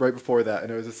was right before that,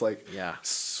 and it was this like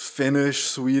Finnish,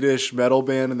 Swedish metal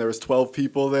band, and there was 12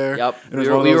 people there. Yep, we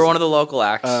were one of the local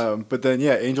acts. But then,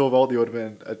 Angel Vivaldi would have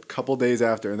been a couple days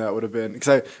after, and that would have been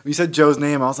because when you said Joe's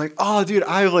name, I was like, oh, dude,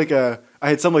 I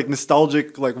had some like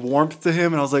nostalgic like warmth to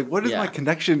him, and I was like, what is my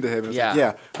connection to him? And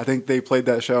like, I think they played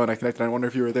that show, and I connected. I wonder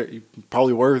if you were there. You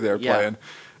probably were there playing.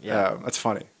 Yeah, that's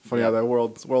funny. Funny how that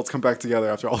worlds come back together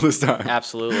after all this time.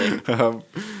 Absolutely.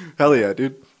 Hell yeah,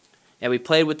 dude. Yeah, we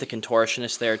played with the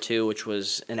Contortionist there too, which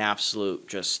was an absolute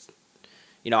just,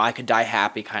 you know, I could die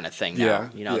happy kind of thing now. Yeah,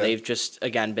 you know, they've just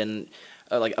again been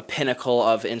like a pinnacle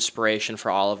of inspiration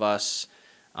for all of us,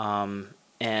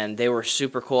 and they were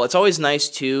super cool. It's always nice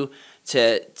too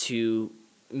to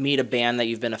meet a band that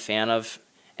you've been a fan of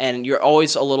and you're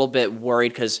always a little bit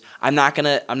worried because I'm not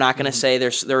gonna say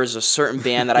there is a certain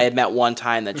band that I had met one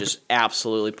time that just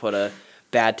absolutely put a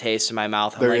bad taste in my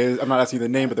mouth. I'm not asking you the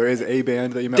name, but there is a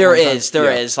band that you met. There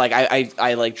is. Like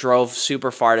I like drove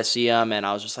super far to see them, and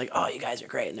I was just like, "Oh, you guys are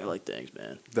great," and they're like, "Thanks,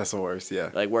 man." That's the worst. Yeah.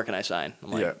 Like, where can I sign?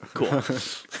 I'm like, "Cool."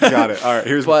 Got it. All right.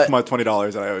 Here's my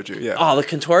 $20 that I owed you. Yeah. Oh, the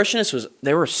Contortionists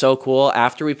they were so cool.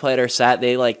 After we played our set,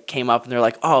 they like came up and they're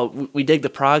like, "Oh, we dig the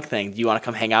prog thing. Do you want to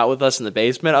come hang out with us in the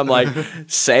basement?" I'm like,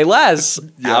 "Say less."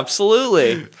 Yeah.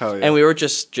 Absolutely. Hell yeah. And we were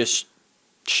just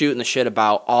shooting the shit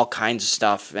about all kinds of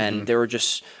stuff, and they were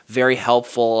just very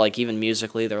helpful, like even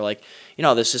musically. They're like,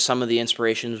 this is some of the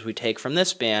inspirations we take from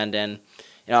this band. And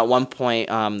at one point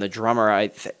the drummer I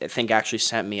think actually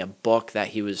sent me a book that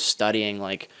he was studying,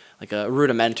 like a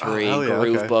rudimentary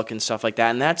groove book and stuff like that.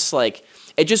 And that's like,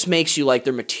 it just makes you like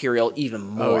their material even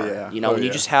more. When you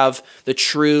just have the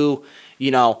true,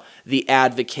 the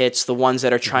advocates, the ones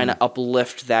that are trying to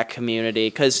uplift that community,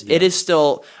 because it is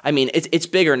still, I mean, it's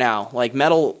bigger now. Like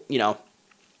metal,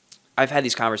 I've had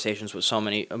these conversations with so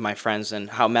many of my friends, and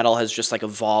how metal has just like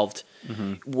evolved,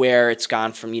 where it's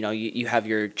gone from, you have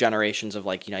your generations of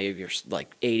like, you have your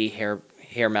like 80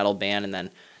 hair metal band, and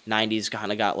then 90s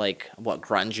kind of got like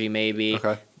grungy maybe,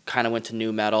 kind of went to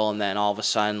new metal, and then all of a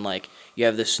sudden like you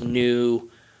have this new,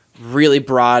 really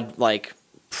broad like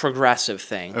progressive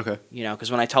thing. Because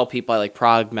when I tell people I like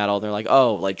prog metal, they're like,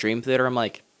 "Oh, like Dream Theater." I'm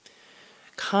like,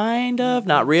 kind of,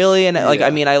 not really. And like,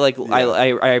 I mean, I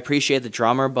appreciate the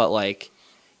drummer, but like,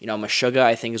 Meshuggah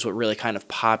I think is what really kind of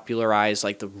popularized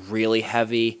like the really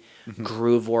heavy,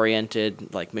 groove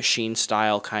oriented, like machine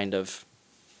style kind of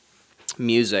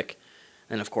music.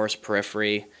 And of course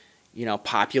Periphery,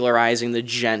 popularizing the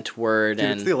gent word. Dude,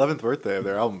 and it's the 11th birthday of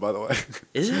their album, by the way.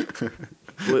 Is it?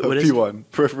 What is P1,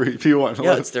 Periphery, P1.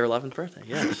 Yeah, it's their 11th birthday.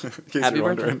 Yes. Happy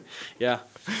birthday. Yeah.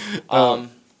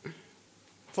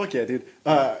 Fuck yeah, dude.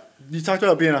 You talked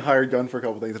about being a hired gun for a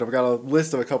couple things, and I've got a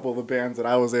list of a couple of the bands that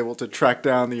I was able to track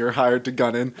down that you're hired to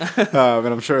gun in, and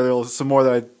I'm sure there's some more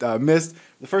that I missed.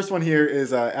 The first one here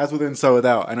is As Within, So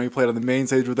Without. I know you played on the main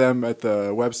stage with them at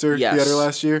the Webster Theater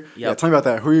last year. Yeah, tell me about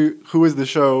that. Who was the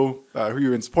show, who you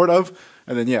were in support of?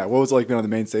 And then, what was it like being on the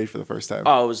main stage for the first time?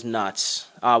 Oh, it was nuts.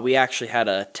 We actually had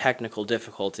a technical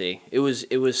difficulty. It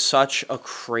was such a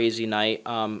crazy night.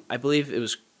 I believe it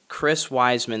was Chris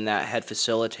Wiseman that had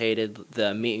facilitated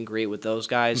the meet and greet with those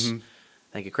guys.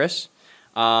 Thank you, Chris.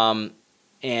 And,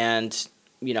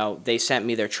 they sent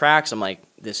me their tracks. I'm like,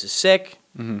 this is sick.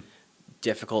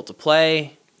 Difficult to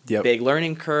play. Big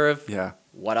learning curve. Yeah.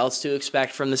 What else to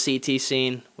expect from the CT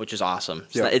scene, which is awesome.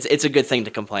 It's a good thing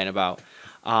to complain about.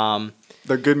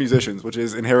 They're good musicians, which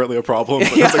is inherently a problem.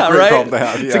 But it's a great problem to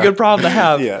have. It's a good problem to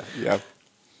have. Yeah.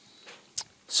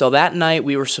 So that night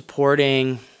we were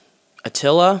supporting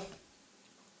Attila.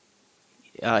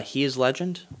 He is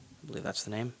Legend. I believe that's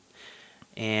the name.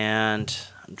 And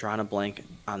I'm drawing a blank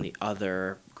on the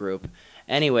other group.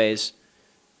 Anyways,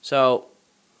 so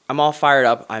I'm all fired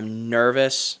up. I'm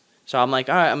nervous. So I'm like,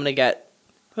 all right, I'm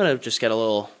gonna just get a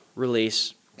little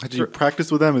release. Did you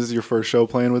practice with them? Is this your first show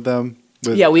playing with them?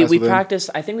 We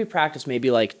practiced. I think we practiced maybe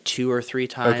like 2 or 3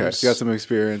 times. Okay, so you got some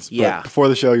experience. But before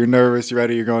the show, you're nervous. You're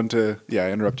ready. You're going to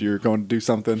interrupt you. You're going to do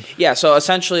something. Yeah. So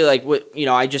essentially, like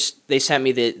they sent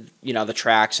me the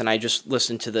tracks, and I just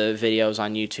listened to the videos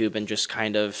on YouTube and just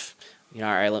kind of all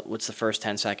right, what's the first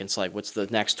 10 seconds like? What's the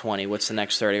next 20? What's the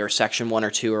next 30? Or section 1 or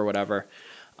 2 or whatever.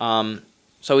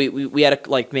 So we had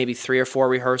like maybe 3 or 4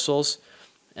 rehearsals,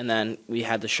 and then we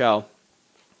had the show.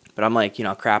 But I'm like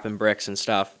crapping bricks and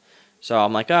stuff. So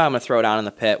I'm like, I'm going to throw it down in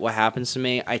the pit. What happens to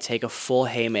me? I take a full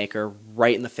haymaker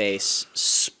right in the face,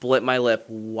 split my lip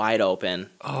wide open.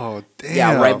 Oh, damn.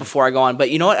 Yeah, right before I go on. But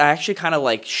you know what? It actually kind of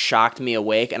like shocked me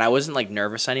awake, and I wasn't like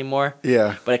nervous anymore.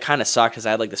 Yeah. But it kind of sucked because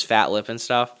I had like this fat lip and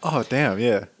stuff. Oh, damn,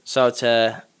 yeah. So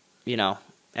to,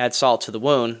 add salt to the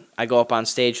wound, I go up on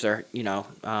stage there,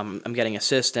 I'm getting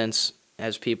assistance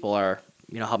as people are,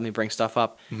 helping me bring stuff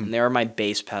up. And there are my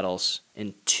bass pedals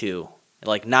in 2.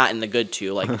 Like, not in the good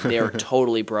 2. Like, they were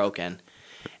totally broken.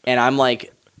 And I'm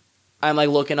like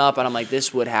looking up, and I'm like,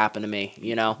 this would happen to me,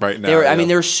 Right now.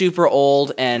 They were super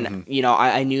old, and,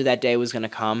 I knew that day was going to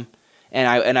come.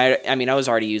 And I was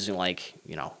already using, like,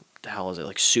 the hell is it,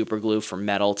 like super glue for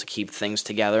metal to keep things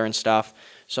together and stuff.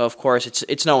 So, of course,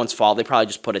 it's no one's fault. They probably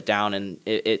just put it down, and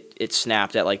it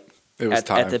snapped at, like,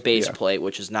 at the base plate,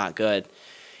 which is not good.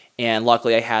 And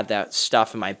luckily, I had that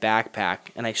stuff in my backpack,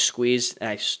 and I squeezed,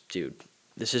 and dude,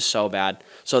 this is so bad.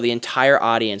 So the entire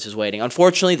audience is waiting.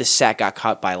 Unfortunately, the set got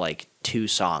cut by like 2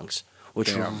 songs,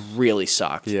 which really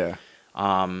sucked. Yeah.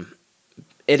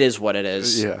 It is what it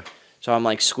is. Yeah. So I'm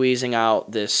like squeezing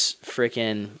out this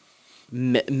freaking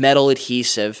metal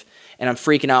adhesive, and I'm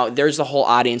freaking out. There's the whole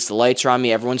audience. The lights are on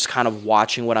me. Everyone's kind of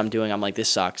watching what I'm doing. I'm like, this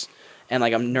sucks. And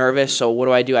like I'm nervous. So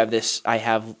what do? I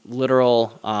have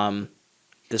literal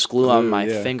this glue on my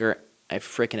finger. I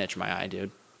freaking itch my eye,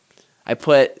 dude. I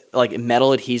put like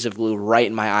metal adhesive glue right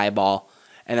in my eyeball,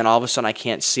 and then all of a sudden I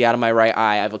can't see out of my right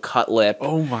eye. I have a cut lip.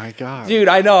 Oh my God. Dude,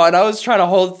 I know. And I was trying to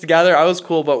hold it together. I was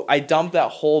cool, but I dumped that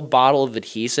whole bottle of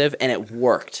adhesive and it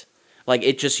worked. Like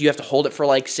it just, you have to hold it for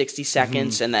like 60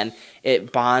 seconds and then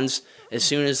it bonds. As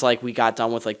soon as like we got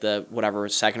done with like the whatever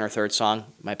second or third song,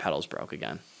 my pedals broke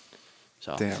again.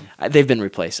 So they've been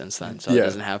replaced since then, so it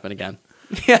doesn't happen again.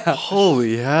 Yeah.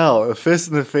 Holy hell. A fist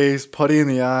in the face, putty in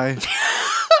the eye.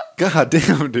 God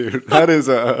damn, dude. That is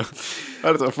a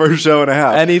first show and a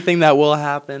half. Anything that will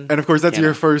happen. And of course, that's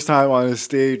your first time on a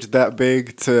stage that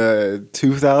big to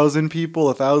 2,000 people,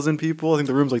 1,000 people. I think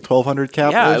the room's like 1,200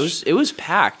 cap. Yeah, it was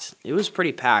packed. It was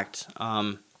pretty packed.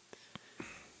 And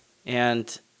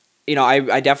you know,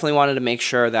 I definitely wanted to make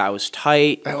sure that I was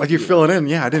tight. Like you're filling in.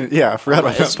 Yeah, I forgot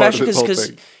about that. Especially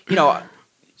because you know,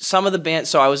 some of the bands.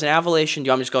 So I was in Avalation. Do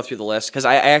you want me to just go through the list? Because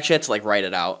I actually had to like write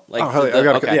it out. Like,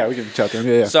 yeah, we can chat them.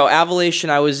 Yeah. So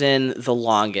Avalation, I was in the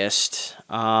longest.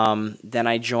 Then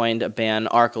I joined a band,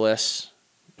 Archelaus.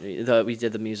 We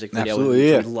did the music video.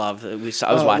 Absolutely, we loved. I was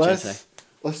watching it today.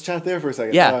 Let's chat there for a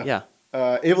second. Yeah.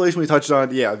 Avalation we touched on,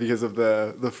 because of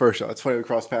the first show. It's funny we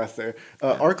crossed paths there.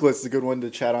 Archelaus is a good one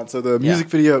to chat on. So the music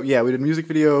video, we did a music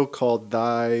video called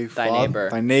Thy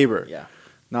Neighbor. Thy Neighbor. Yeah.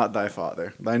 Not Thy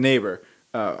Father. Thy Neighbor.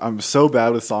 I'm so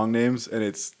bad with song names, and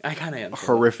it's I kind of am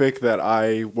horrific that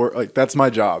I work like that's my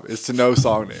job is to know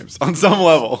song names on some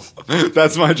level.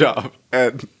 That's my job,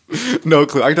 and no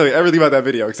clue. I can tell you everything about that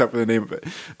video except for the name of it.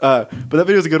 But that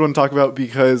video is a good one to talk about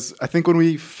because I think when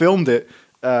we filmed it,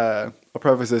 I'll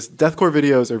preface this: deathcore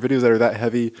videos or videos that are that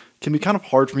heavy can be kind of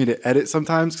hard for me to edit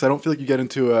sometimes because I don't feel like you get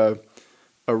into a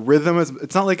rhythm.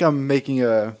 It's not like I'm making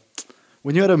a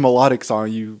when you had a melodic song,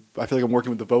 I feel like I'm working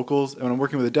with the vocals, and when I'm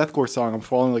working with a deathcore song, I'm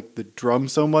following like the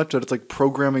drums so much that it's like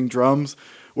programming drums,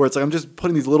 where it's like I'm just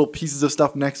putting these little pieces of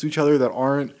stuff next to each other that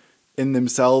aren't in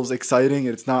themselves exciting,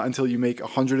 and it's not until you make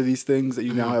 100 of these things that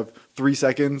you now have 3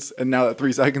 seconds, and now that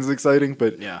 3 seconds is exciting,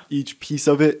 but each piece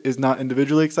of it is not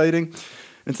individually exciting.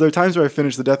 And so there are times where I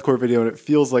finish the deathcore video and it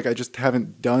feels like I just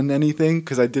haven't done anything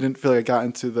because I didn't feel like I got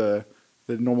into the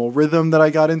normal rhythm that I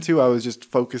got into. I was just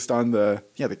focused on the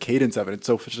cadence of it. It's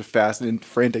such a fast and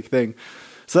frantic thing.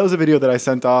 So that was a video that I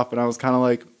sent off, and I was kind of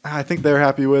like, I think they're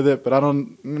happy with it, but I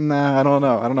don't know. I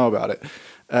don't know about it.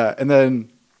 And then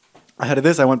ahead of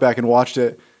this, I went back and watched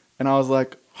it, and I was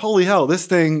like, holy hell, this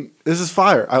is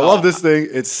fire. I love this thing.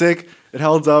 It's sick. It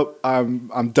held up.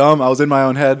 I'm dumb. I was in my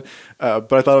own head,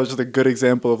 but I thought it was just a good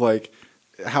example of like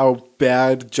how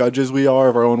bad judges we are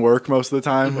of our own work most of the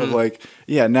time. Of like,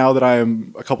 now that I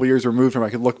am a couple years removed from it, I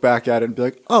can look back at it and be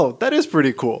like, oh, that is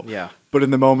pretty cool. Yeah. But in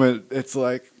the moment, it's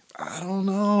like, I don't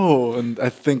know. And I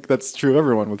think that's true of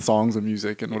everyone with songs and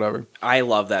music and whatever. I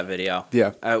love that video.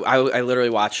 Yeah. I literally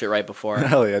watched it right before.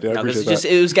 Hell yeah, dude. I appreciate that.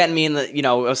 It was getting me in the,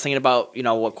 I was thinking about,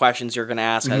 what questions you're going to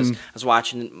ask. I was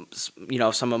watching,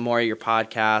 some of more of your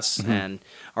podcasts and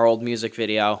our old music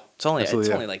video. It's only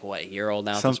like, what, a year old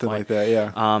now? Something at this point. like that,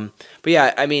 yeah. But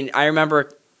yeah, I mean, I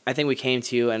remember, I think we came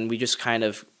to you and we just kind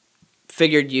of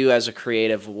figured you as a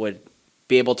creative would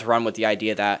be able to run with the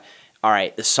idea that, all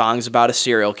right, the song's about a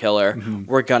serial killer.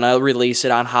 We're going to release it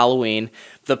on Halloween.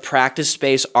 The practice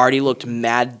space already looked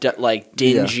mad,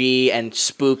 dingy and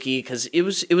spooky because it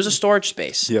was a storage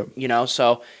space. Yep.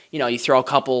 So, you throw a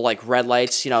couple, like, red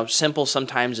lights. Simple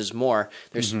sometimes is more.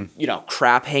 There's,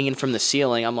 crap hanging from the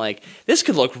ceiling. I'm like, this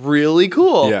could look really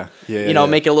cool. Yeah.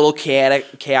 Make it a little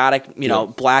chaotic,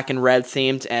 black and red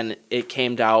themed, and it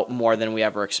came out more than we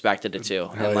ever expected it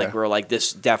to. And, we were like,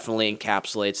 this definitely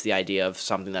encapsulates the idea of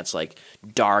something that's, like,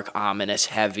 dark, ominous,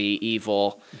 heavy,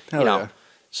 evil,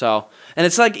 So, and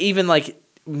it's like even like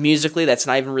musically, that's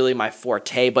not even really my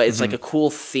forte, but it's like a cool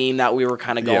theme that we were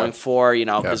kind of going for,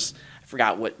 because I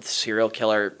forgot what serial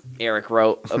killer Eric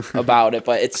wrote about it,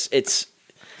 but it's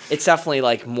definitely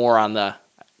like more on the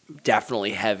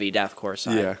definitely heavy deathcore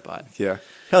side. Yeah, but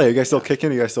hell yeah, you guys still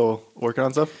kicking? You guys still working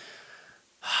on stuff?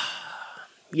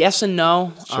 Yes and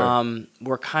no. Sure.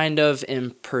 We're kind of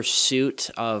in pursuit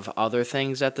of other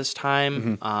things at this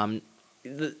time.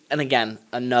 And again,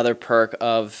 another perk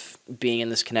of being in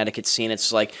this Connecticut scene,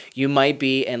 it's like you might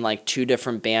be in like 2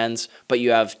 different bands, but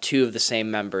you have 2 of the same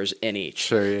members in each.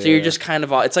 Sure, so you're just kind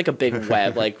of, it's like a big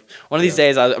web. Like one of these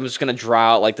days, I'm just going to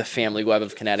draw out like the family web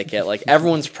of Connecticut. Like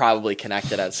everyone's probably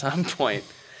connected at some point.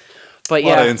 But a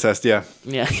lot of incest, yeah.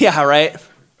 Yeah, right?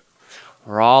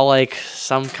 we're all like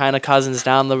some kind of cousins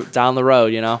down the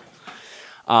road, you know.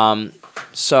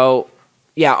 So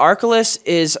yeah, Arculus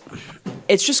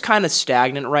it's just kind of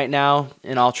stagnant right now,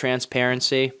 in all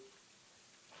transparency.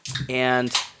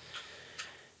 And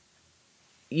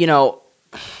you know,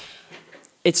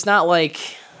 it's not like,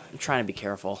 I'm trying to be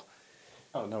careful.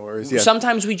 Oh, no worries. Yeah.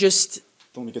 Sometimes we just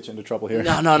don't want to get you into trouble here.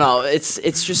 No. It's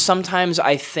just sometimes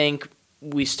I think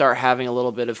we start having a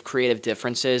little bit of creative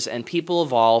differences, and people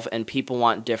evolve, and people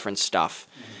want different stuff.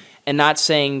 And not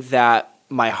saying that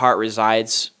my heart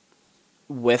resides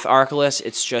with Arculus,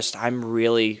 it's just I'm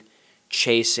really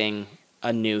chasing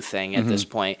a new thing at this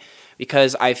point,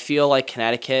 because I feel like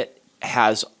Connecticut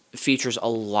features a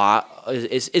lot.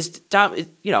 You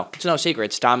know, it's no secret.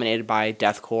 It's dominated by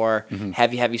deathcore,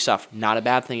 heavy stuff. Not a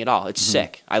bad thing at all. It's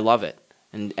sick. I love it,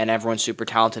 and everyone's super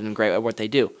talented and great at what they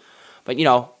do. But you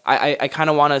know, I kind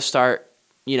of want to start,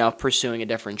 you know, pursuing a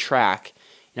different track.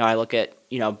 You know, I look at,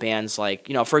 you know, bands like,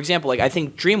 you know, for example, like I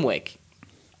think Dreamwake.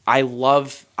 I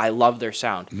love their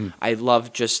sound. I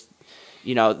love just,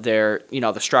 you know,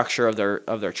 the structure of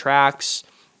their tracks.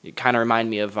 It kind of remind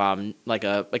me of like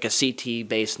a CT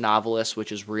based Novelist,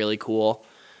 which is really cool.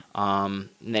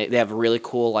 They have a really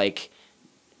cool, like,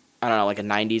 I don't know, like a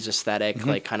 90s aesthetic,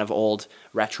 like kind of old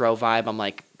retro vibe. I'm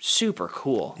like, super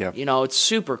cool. Yep. You know, it's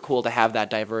super cool to have that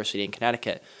diversity in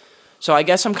Connecticut. So I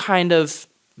guess I'm kind of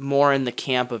more in the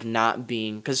camp of not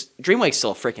being, because Dreamwake's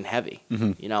still freaking heavy,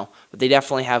 you know, but they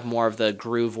definitely have more of the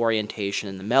groove orientation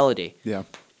and the melody. Yeah.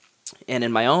 And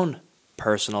in my own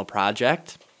personal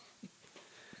project,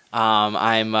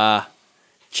 I'm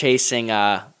chasing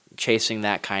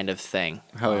that kind of thing.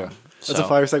 Hell yeah. That's a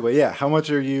fire segue. Yeah. How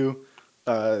much are you,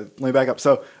 let me back up.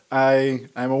 So I'm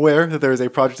aware that there is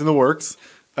a project in the works.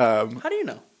 How do you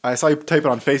know? I saw you type it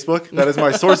on Facebook. That is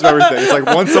my source of everything. It's like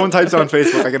once someone types it on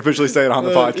Facebook, I can officially say it on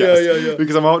the podcast. Yeah.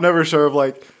 Because I'm never sure of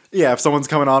like, yeah, if someone's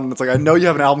coming on and it's like, I know you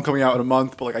have an album coming out in a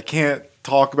month, but like I can't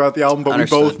talk about the album, but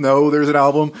Understood. we both know there's an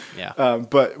album. Yeah.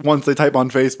 But once they type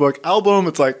on Facebook, album,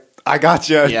 it's like, I got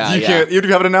you. Yeah, You can't. You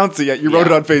haven't announced it yet. You wrote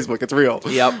it on Facebook. It's real.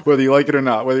 Yep. Whether you like it or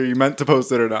not, whether you meant to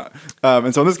post it or not.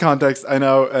 And so in this context, I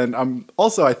know, and I'm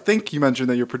also, I think you mentioned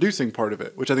that you're producing part of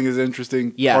it, which I think is an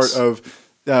interesting part of.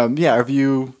 You've kind of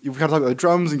talked about the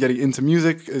drums and getting into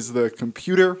music. Is the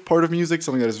computer part of music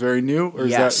something that is very new? Or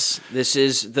yes, this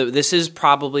is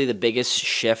probably the biggest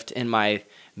shift in my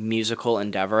musical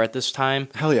endeavor at this time.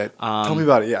 Hell yeah! Tell me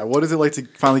about it. Yeah, what is it like to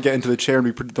finally get into the chair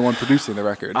and be the one producing the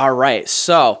record? All right,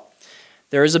 so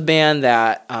there is a band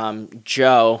that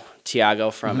Joe Tiago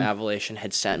from Avalation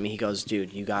had sent me. He goes,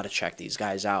 dude, you got to check these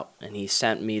guys out. And he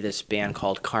sent me this band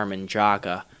called Carmen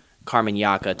Yaka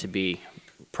to be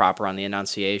proper on the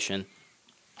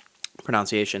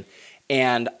pronunciation.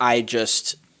 And I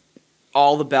just,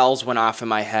 all the bells went off in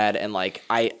my head, and like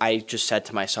I just said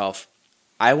to myself,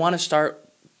 I want to start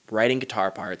writing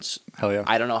guitar parts. Hell yeah.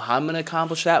 I don't know how I'm going to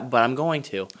accomplish that, but I'm going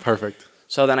to. Perfect.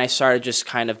 So then I started just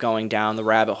kind of going down the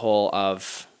rabbit hole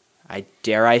of,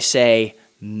 dare I say,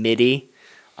 MIDI.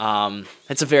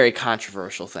 It's a very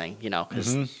controversial thing, you know,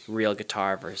 because real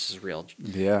guitar versus real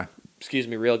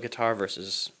guitar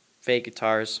versus fake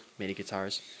guitars, MIDI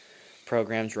guitars,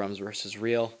 program drums versus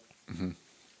real.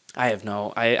 I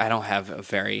don't have a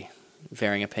very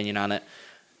varying opinion on it.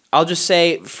 I'll just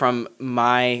say from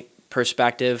my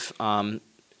perspective, I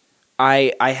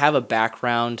have a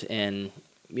background in,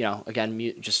 you know,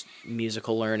 again, just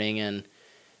musical learning, and,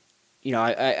 you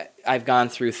know, I've gone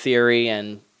through theory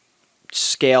and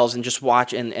scales and just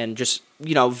watch and just,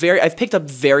 you know, I've picked up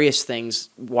various things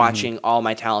watching all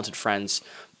my talented friends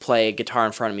play guitar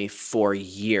in front of me for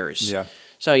years. Yeah.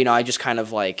 So, you know, I just kind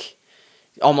of like,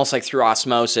 almost like through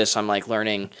osmosis, I'm like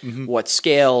learning what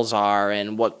scales are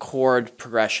and what chord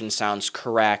progression sounds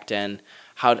correct and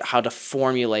how to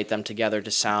formulate them together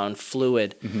to sound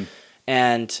fluid.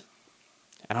 And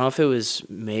I don't know if it was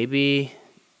maybe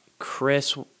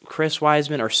Chris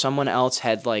Wiseman or someone else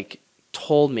had like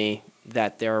told me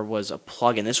that there was a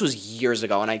plugin. This was years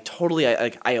ago, and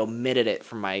I omitted it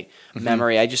from my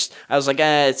memory. I was like,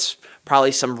 it's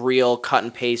probably some real cut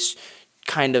and paste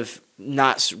kind of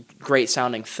not great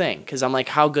sounding thing, because I'm like,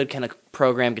 how good can a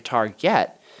program guitar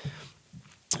get?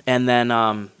 And then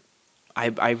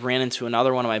I ran into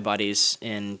another one of my buddies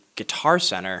in Guitar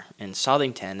Center in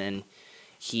Southington, and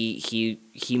he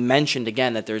mentioned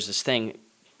again that there's this thing,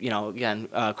 you know, again,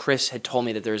 Chris had told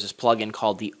me that there's this plugin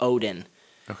called the Odin.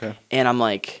 Okay. And I'm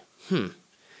like,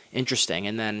 interesting.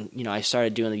 And then, you know, I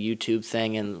started doing the YouTube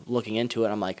thing and looking into it.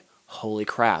 I'm like, holy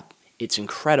crap, it's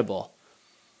incredible.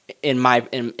 In my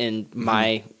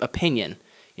opinion,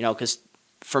 you know, because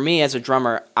for me as a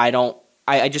drummer,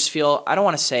 I just feel, I don't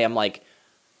want to say I'm like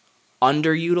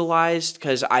underutilized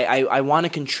because I want to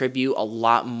contribute a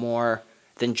lot more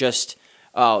than just,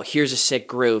 oh, here's a sick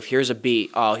groove, here's a beat,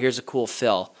 oh, here's a cool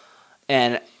fill.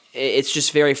 And it's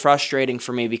just very frustrating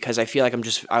for me because I feel like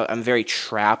I'm very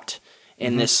trapped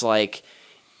in this, like,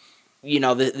 you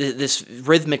know, this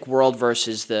rhythmic world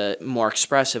versus the more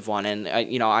expressive one. And,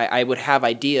 I would have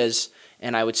ideas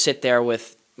and I would sit there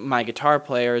with my guitar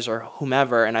players or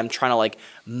whomever, and I'm trying to like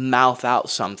mouth out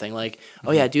something like,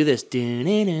 oh yeah, do this,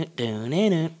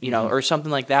 or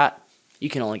something like that. You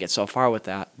can only get so far with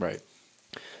that. Right.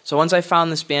 So once I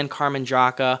found this band Carmen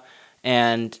Jaka,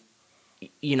 and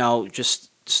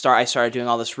I started doing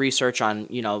all this research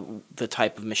on the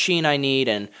type of machine I need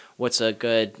and what's a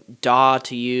good DAW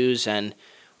to use and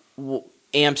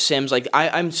amp sims. Like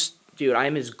I'm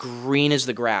as green as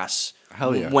the grass.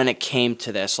 Hell yeah. When it came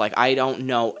to this, like I don't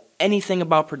know anything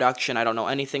about production. I don't know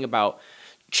anything about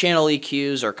channel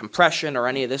EQs or compression or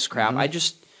any of this crap. I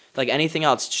just, like anything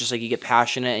else, it's just like you get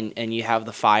passionate and you have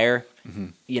the fire,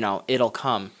 it'll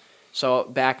come. So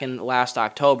back in last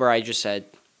October, I just said,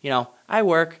 I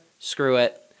work, screw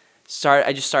it.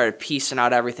 I just started piecing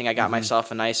out everything. I got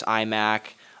myself a nice iMac,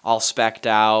 all spec'd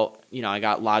out. I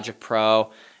got Logic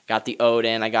Pro, got the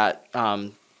Odin, I got,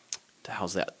 the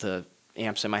hell's that? The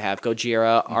amps I have,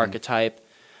 Gojira, Archetype,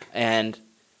 and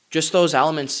just those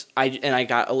elements. I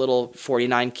got a little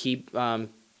 49 key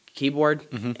keyboard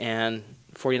and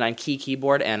 49 key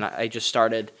keyboard, and I just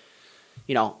started,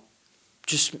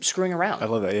 just screwing around. I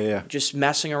love that. Yeah. Just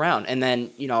messing around, and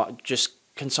then just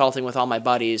consulting with all my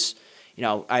buddies.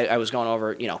 I was going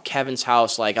over, Kevin's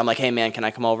house. Like, I'm like, hey man, can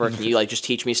I come over? Can you like just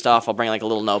teach me stuff? I'll bring like a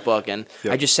little notebook, and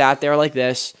I just sat there like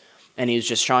this. And he was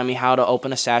just showing me how to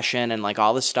open a session and like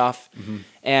all this stuff.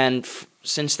 And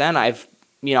since then, I've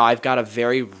got a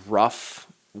very rough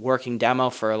working demo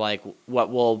for like what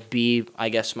will be, I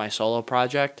guess, my solo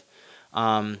project.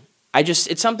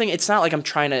 It's something. It's not like I'm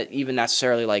trying to even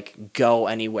necessarily like go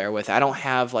anywhere with it. I don't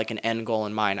have like an end goal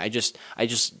in mind. I just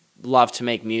love to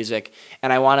make music,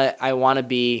 and I want to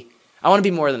be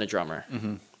more than a drummer.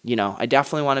 I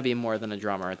definitely want to be more than a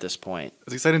drummer at this point.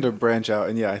 It's exciting to branch out,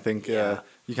 and I think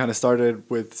you kind of started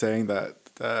with saying that.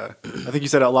 I think you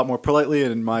said it a lot more politely,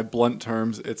 and in my blunt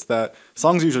terms, it's that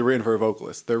songs are usually written for a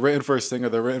vocalist. They're written for a singer.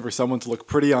 They're written for someone to look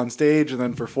pretty on stage, and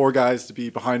then for four guys to be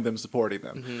behind them supporting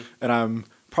them. And I'm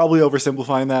probably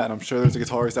oversimplifying that, and I'm sure there's a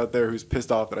guitarist out there who's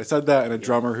pissed off that I said that, and a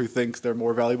drummer who thinks they're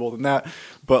more valuable than that.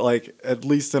 But like, at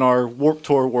least in our Warped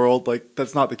Tour world, like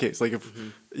that's not the case. Like if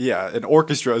an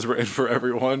orchestra is written for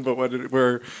everyone, but when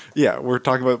we're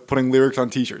talking about putting lyrics on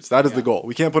T-shirts. That is the goal.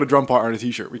 We can't put a drum part on a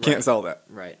T-shirt. We can't sell that.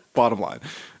 Right. Bottom line.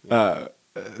 Well,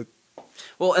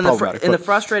 and the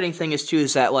frustrating thing is too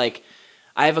is that like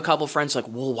I have a couple friends like,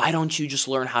 well, why don't you just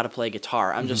learn how to play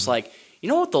guitar? I'm just like, you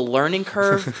know what the learning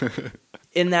curve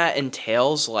in that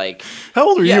entails? Like, how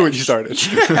old were you when you started?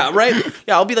 Yeah, right.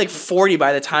 Yeah, I'll be like 40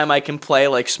 by the time I can play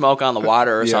like Smoke on the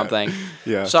Water or something.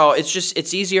 Yeah. So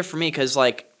it's easier for me because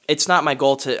like it's not my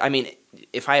goal to. I mean,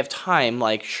 if I have time,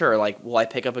 like sure, like will I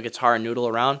pick up a guitar and noodle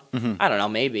around? I don't know,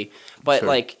 maybe. But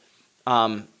like,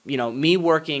 me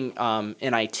working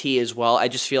in IT as well, I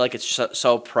just feel like it's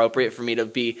so appropriate for me to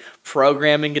be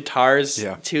programming guitars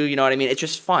too. You know what I mean? It's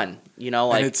just fun.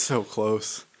 Like, and it's so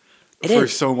close. For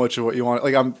so much of what you want.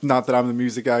 Like, I'm not that I'm the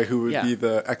music guy who would be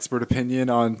the expert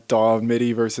opinion on DAW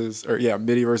MIDI versus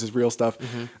real stuff.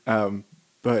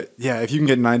 But if you can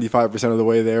get 95% of the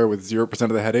way there with 0% of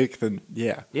the headache, then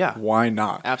why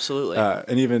not? Absolutely.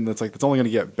 And even that's only going to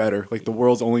get better. Like the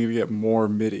world's only going to get more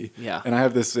MIDI. Yeah. And I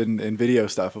have this in video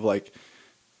stuff of like,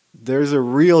 there's a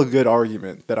real good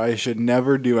argument that I should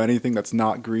never do anything that's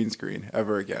not green screen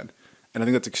ever again. And I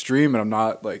think that's extreme, and I'm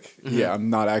not like, I'm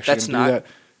not actually going to do that.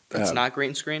 That's not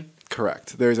green screen?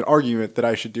 Correct. There's an argument that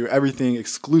I should do everything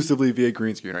exclusively via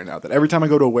green screen right now. That every time I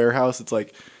go to a warehouse, it's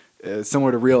like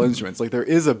similar to real instruments. Like there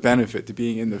is a benefit to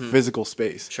being in the physical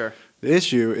space. Sure. The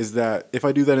issue is that if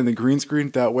I do that in the green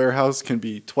screen, that warehouse can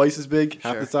be twice as big,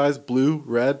 half the size, blue,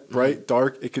 red, bright,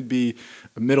 dark. It could be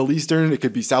Middle Eastern. It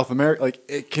could be South America. Like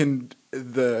it can.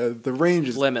 The range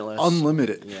is limitless,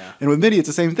 unlimited. Yeah. And with MIDI, it's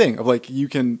the same thing. Of like you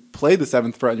can play the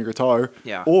 7th fret on your guitar,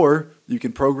 or you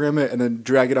can program it and then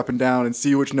drag it up and down and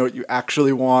see which note you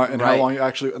actually want and how long you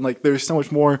actually. And like there's so much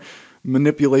more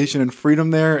manipulation and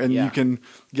freedom there, and you can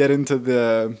get into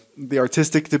the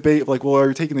artistic debate of like, well, are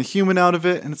you taking the human out of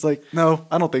it? And it's like, no,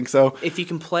 I don't think so. If you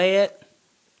can play it.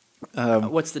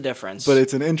 What's the difference? But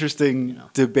it's an interesting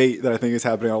debate that I think is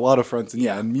happening on a lot of fronts. And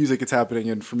in music it's happening,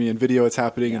 and for me in video it's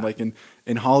happening, and like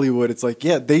in Hollywood it's like,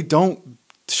 they don't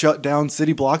shut down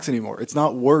city blocks anymore. It's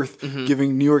not worth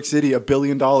giving New York City $1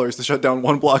 billion to shut down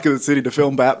one block of the city to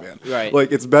film Batman. Right.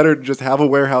 Like, it's better to just have a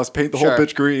warehouse, paint the whole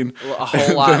bitch green, a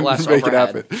whole lot less make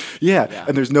overhead. it happen. Yeah.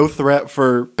 And there's no threat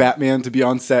for Batman to be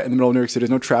on set in the middle of New York City.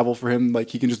 There's no travel for him. Like,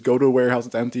 he can just go to a warehouse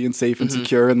that's empty and safe and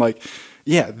secure, and like,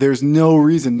 yeah, there's no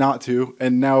reason not to.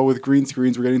 And now with green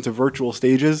screens, we're getting to virtual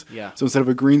stages. Yeah. So instead of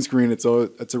a green screen, it's a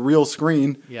real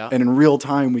screen. Yeah. And in real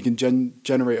time, we can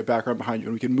generate a background behind you,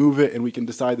 and we can move it, and we can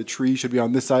decide the tree should be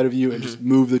on this side of you, and just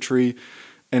move the tree.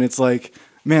 And it's like,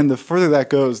 man, the further that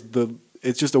goes,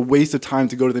 it's just a waste of time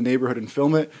to go to the neighborhood and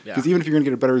film it. Because even if you're going to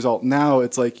get a better result now,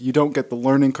 it's like you don't get the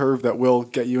learning curve that will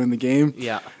get you in the game.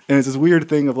 Yeah. And it's this weird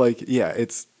thing of like, yeah,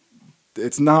 it's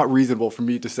not reasonable for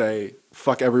me to say,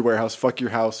 fuck every warehouse, fuck your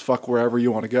house, fuck wherever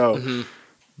you want to go.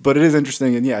 But it is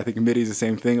interesting, and yeah, I think MIDI's the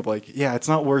same thing of like, yeah, it's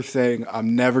not worth saying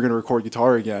I'm never going to record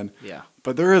guitar again. Yeah.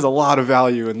 But there is a lot of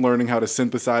value in learning how to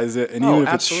synthesize it, and even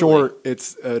if it's short,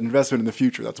 it's an investment in the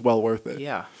future that's well worth it.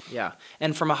 Yeah, yeah.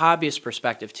 And from a hobbyist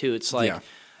perspective too, it's like,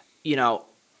 you know,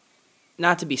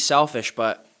 not to be selfish,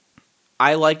 but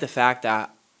I like the fact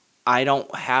that I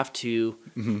don't have to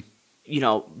you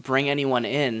know, bring anyone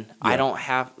in. I don't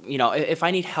have, you know, if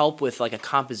I need help with like a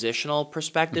compositional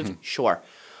perspective, sure.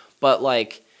 But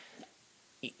like,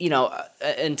 you know,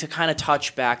 and to kind of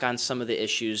touch back on some of the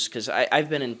issues, because I've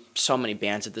been in so many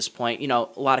bands at this point, you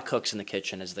know, a lot of cooks in the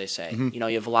kitchen, as they say. You know,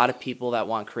 you have a lot of people that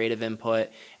want creative input,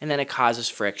 and then it causes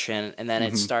friction, and then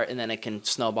and then it can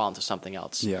snowball into something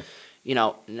else. Yeah. You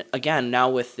know, again, now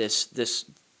with this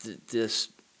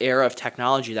era of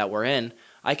technology that we're in,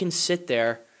 I can sit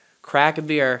there, crack a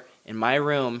beer in my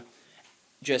room,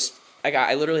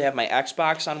 I literally have my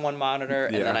Xbox on one monitor,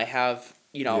 and then I have,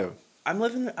 you know, I'm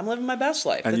living my best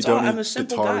life. And That's you don't all. I'm need a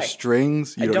simple guitar guy.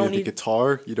 strings. You don't need the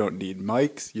guitar. You don't need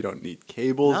mics. You don't need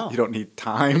cables. No. You don't need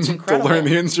time to learn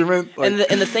the instrument. Like,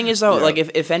 and the thing is, though, like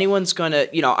if anyone's gonna,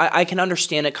 you know, I can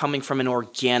understand it coming from an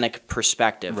organic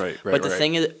perspective. Right. But the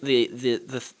thing is,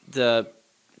 the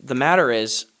matter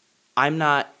is, I'm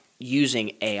not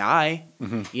using AI.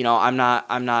 You know, I'm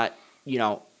not. You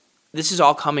know, this is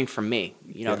all coming from me.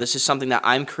 You know, this is something that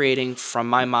I'm creating from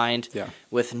my mind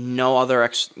with no other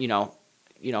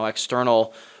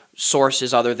external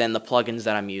sources other than the plugins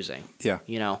that I'm using. Yeah.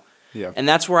 You know. Yeah. And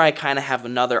that's where I kind of have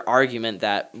another argument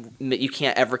that you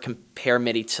can't ever compare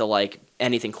MIDI to like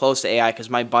anything close to AI, because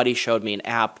my buddy showed me an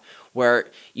app where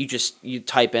you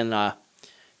type in a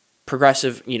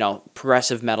progressive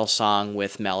metal song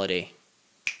with melody.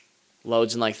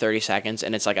 Loads in like 30 seconds,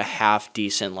 and it's like a half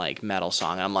decent like metal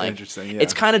song. I'm like,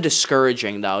 it's kind of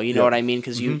discouraging though. You know what I mean?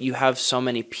 Because you have so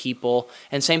many people,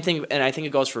 and same thing. And I think it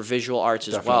goes for visual arts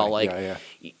as well. Like,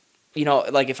 you know,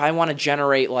 like if I want to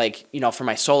generate like, you know, for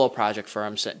my solo project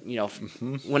you know,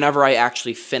 whenever I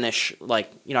actually finish,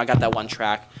 like, you know, I got that one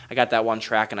track,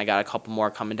 and I got a couple more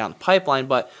coming down the pipeline.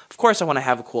 But of course, I want to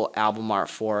have a cool album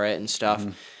art for it and stuff,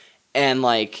 and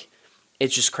like.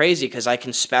 It's just crazy because I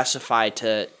can specify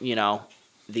to, you know,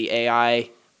 the AI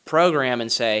program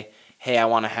and say, hey, I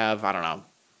want to have, I don't know,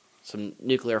 some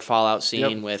nuclear fallout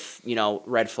scene with, you know,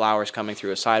 red flowers coming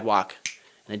through a sidewalk,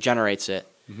 and it generates it.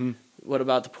 What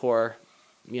about the poor,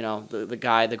 you know, the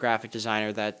guy, the graphic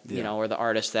designer that, you know, or the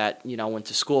artist that, you know, went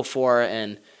to school for,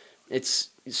 and it's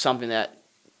something that,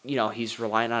 you know, he's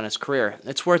relying on his career.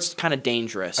 That's where it's kind of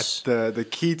dangerous. The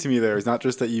key to me there is not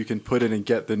just that you can put in and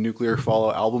get the nuclear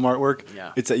fallout album artwork.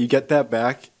 Yeah. It's that you get that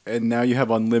back, and now you have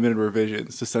unlimited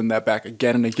revisions to send that back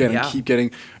again and again and keep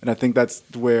getting. And I think that's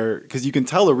where, because you can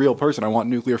tell a real person, I want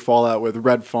nuclear fallout with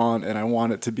red font, and I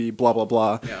want it to be blah, blah,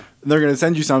 blah. Yeah. And they're going to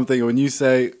send you something, and when you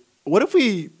say, what if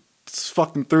we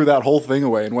fucking threw that whole thing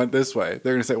away and went this way?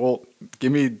 They're going to say, well,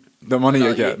 give me the money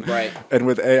again. Right. And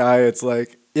with AI, it's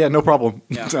like, yeah, no problem.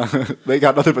 Yeah. They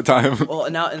got nothing but time. Well,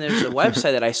 and there's a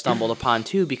website that I stumbled upon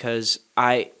too, because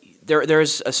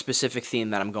there's a specific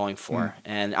theme that I'm going for,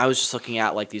 and I was just looking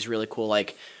at like these really cool,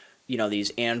 like, you know,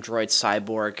 these android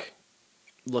cyborg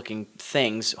looking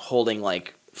things holding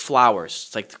like flowers.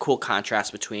 It's like the cool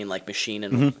contrast between like machine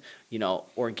and you know,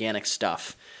 organic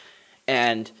stuff,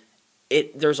 and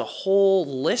there's a whole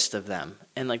list of them,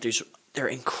 and like they're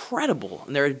incredible,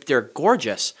 and they're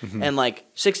gorgeous, and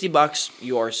like $60,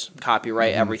 yours,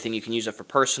 copyright, everything. You can use it for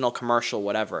personal, commercial,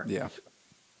 whatever. Yeah.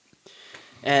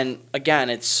 And again,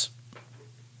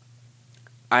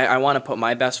 I want to put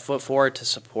my best foot forward to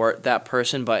support that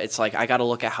person, but it's like I got to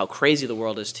look at how crazy the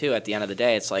world is too. At the end of the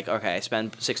day, it's like, okay, I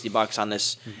spend $60 on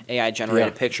this AI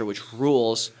generated picture, which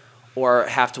rules, or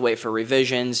have to wait for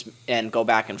revisions and go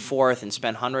back and forth and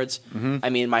spend hundreds. I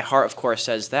mean, my heart, of course,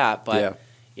 says that, but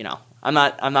you know. I'm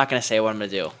not going to say what I'm going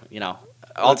to do. You know,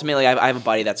 ultimately, I have a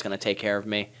buddy that's going to take care of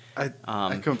me.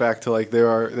 I come back to like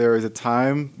there is a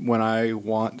time when I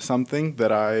want something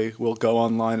that I will go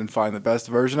online and find the best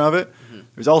version of it.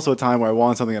 There's also a time where I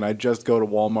want something and I just go to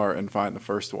Walmart and find the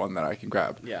first one that I can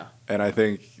grab. Yeah. And I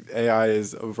think AI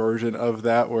is a version of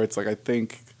that where it's like I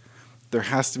think there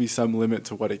has to be some limit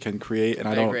to what it can create, and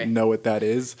I don't agree. know what that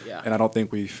is. Yeah. And I don't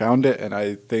think we found it, and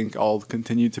I think I'll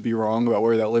continue to be wrong about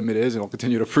where that limit is, and it'll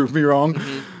continue to prove me wrong.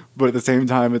 But at the same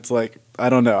time, it's like I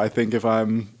don't know. I think if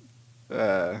I'm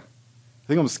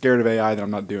scared of AI, then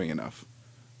I'm not doing enough.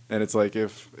 And it's like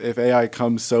if AI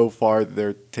comes so far,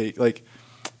 they're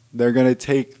gonna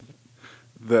take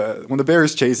when the bear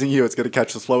is chasing you, it's gonna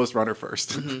catch the slowest runner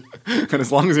first. And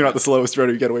as long as you're not the slowest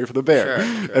runner, you get away from the bear.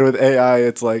 Sure. And with AI,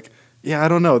 it's like, yeah, I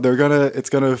don't know. It's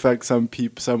gonna affect some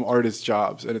artists'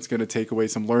 jobs, and it's gonna take away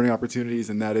some learning opportunities,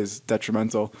 and that is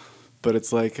detrimental. But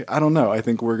it's like I don't know. I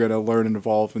think we're gonna learn and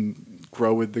evolve and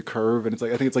grow with the curve. And it's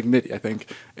like I think it's like MIDI. I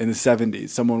think in the '70s,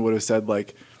 someone would have said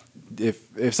like,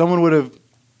 if someone would have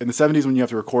in the '70s when you have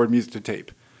to record music to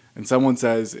tape, and someone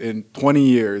says in 20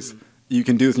 years you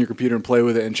can do this on your computer and play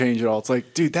with it and change it all. It's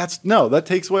like, dude, that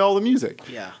takes away all the music.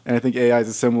 Yeah. And I think AI is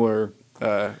a similar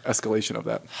escalation of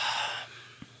that.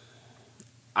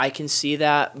 I can see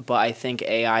that, but I think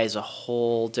AI is a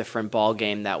whole different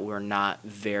ballgame that we're not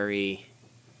very.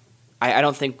 I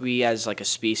don't think we as like a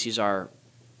species are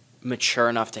mature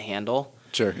enough to handle.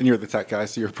 Sure, and you're the tech guy,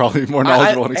 so you're probably more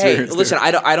knowledgeable and experienced. Hey, listen,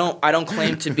 I don't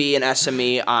claim to be an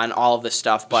SME on all of this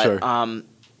stuff, but Sure.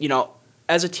 you know,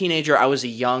 as a teenager, I was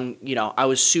I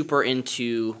was super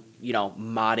into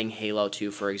modding Halo 2,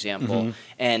 for example,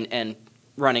 and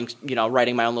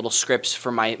writing my own little scripts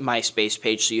for my MySpace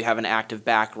page, so you have an active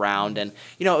background, and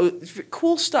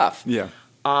cool stuff. Yeah.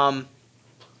 The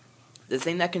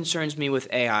thing that concerns me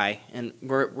with AI, and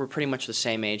we're pretty much the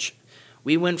same age,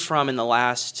 we went from in the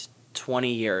last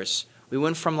 20 years, we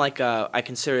went from like I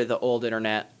consider the old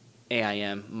internet,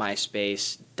 AIM,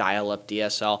 MySpace, dial-up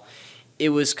DSL. It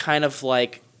was kind of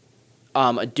like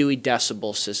a Dewey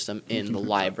Decibel system in the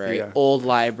library, old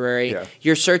library. Yeah.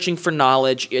 You're searching for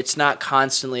knowledge. It's not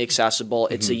constantly accessible.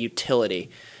 It's a utility.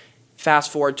 Fast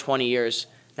forward 20 years.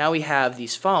 Now we have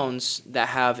these phones that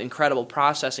have incredible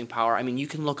processing power. I mean, you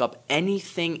can look up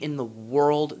anything in the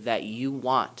world that you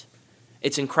want.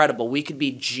 It's incredible. We could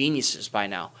be geniuses by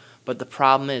now. But the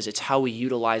problem is it's how we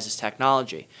utilize this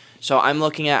technology. So I'm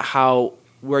looking at how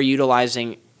we're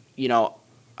utilizing,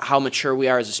 how mature we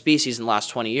are as a species in the last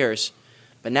 20 years.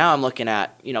 But now I'm looking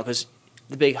at, because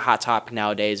the big hot topic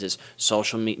nowadays is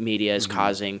social media is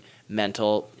causing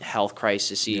mental health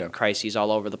crises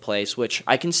all over the place, which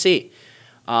I can see.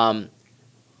 The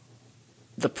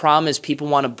problem is people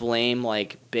want to blame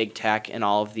like big tech and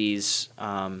all of these,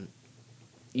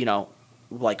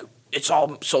 like it's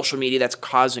all social media that's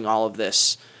causing all of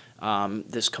this,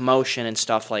 this commotion and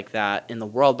stuff like that in the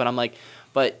world. But I'm like,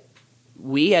 but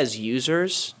we as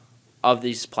users of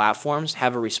these platforms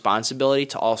have a responsibility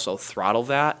to also throttle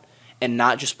that and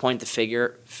not just point the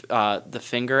finger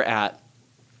at,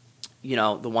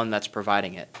 the one that's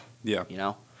providing it. Yeah.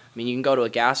 I mean, you can go to a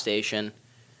gas station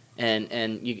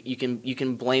and you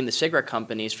can blame the cigarette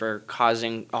companies for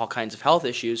causing all kinds of health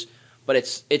issues, but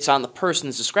it's on the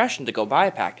person's discretion to go buy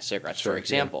a pack of cigarettes, for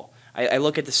example. Yeah. I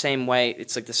look at the same way.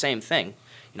 It's like the same thing.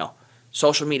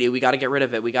 Social media, we got to get rid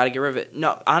of it. We got to get rid of it.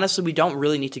 No, honestly, we don't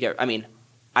really need to get. I mean,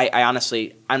 I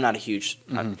honestly, I'm not a huge.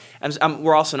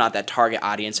 We're also not that target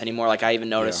audience anymore. Like I even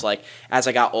noticed, like as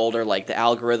I got older, like the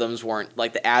algorithms weren't,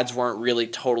 like the ads weren't really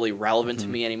totally relevant to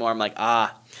me anymore. I'm like,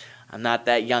 I'm not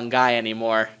that young guy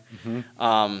anymore.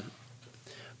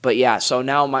 But yeah, so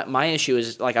now my issue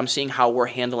is like I'm seeing how we're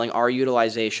handling our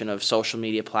utilization of social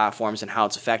media platforms and how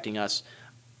it's affecting us.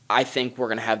 I think we're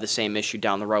going to have the same issue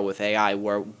down the road with AI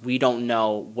where we don't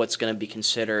know what's going to be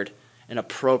considered an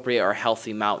appropriate or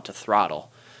healthy amount to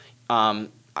throttle.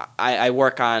 I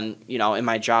work on, in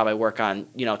my job, I work on,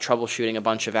 troubleshooting a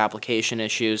bunch of application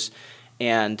issues,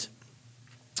 and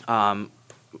our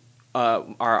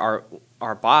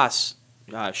boss,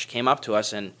 she came up to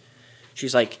us and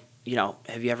she's like,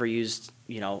 have you ever used,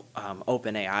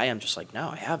 OpenAI? I'm just like, no,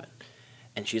 I haven't.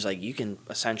 And she's like, you can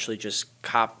essentially just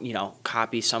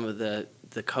copy some of the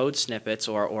code snippets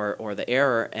or the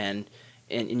error and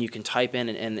you can type in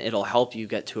and it'll help you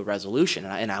get to a resolution.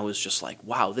 And I was just like,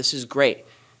 wow, this is great.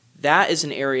 That is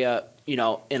an area, in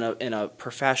a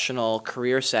professional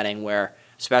career setting where,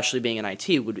 especially being in IT,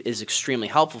 is extremely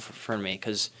helpful for me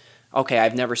because, okay,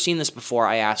 I've never seen this before.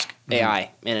 I ask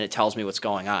AI and it tells me what's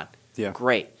going on. Yeah.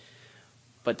 Great.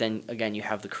 But then again, you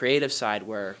have the creative side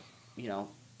where,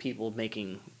 people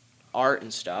making art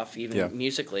and stuff, even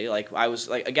musically. Like I was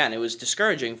like, again, it was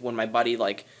discouraging when my buddy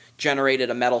generated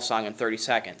a metal song in 30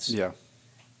 seconds. Yeah.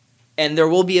 And there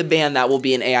will be a band that will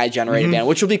be an AI-generated band,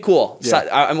 which will be cool. Yeah. So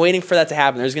I'm waiting for that to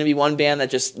happen. There's going to be one band that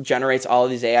just generates all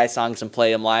of these AI songs and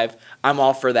play them live. I'm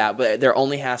all for that, but there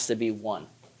only has to be one.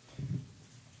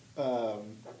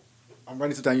 I'm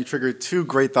writing stuff down. You triggered two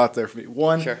great thoughts there for me.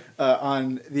 One, Sure.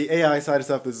 On the AI side of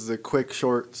stuff, this is a quick,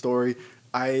 short story.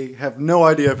 I have no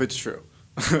idea if it's true.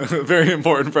 Very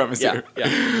important premise here.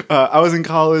 Yeah. I was in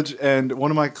college, and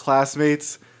one of my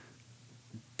classmates'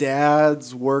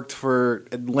 dads worked for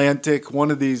Atlantic,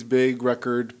 one of these big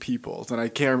record peoples, and I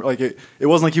can't remember, like it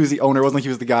wasn't like he was the owner, it wasn't like he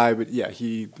was the guy, but yeah,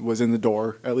 he was in the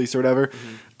door at least or whatever.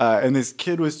 And this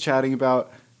kid was chatting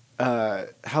about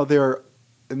how they're,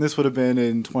 and this would have been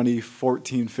in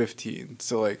 2014, 15,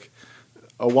 so like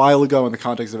a while ago in the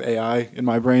context of AI in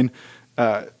my brain.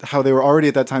 How they were already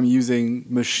at that time using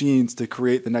machines to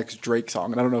create the next Drake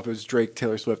song. And I don't know if it was Drake,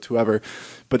 Taylor Swift, whoever,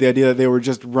 but the idea that they were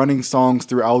just running songs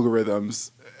through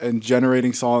algorithms and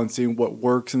generating songs and seeing what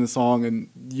works in the song and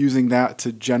using that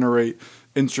to generate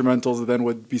instrumentals that then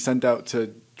would be sent out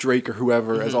to Drake or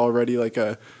whoever as already like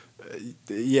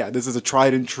this is a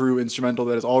tried and true instrumental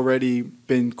that has already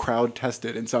been crowd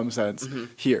tested in some sense.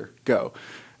 Here, go.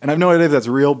 And I have no idea if that's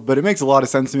real, but it makes a lot of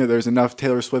sense to me that there's enough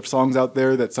Taylor Swift songs out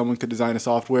there that someone could design a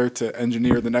software to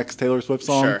engineer the next Taylor Swift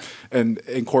song and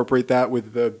incorporate that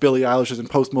with the Billie Eilish's and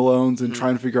Post Malone's and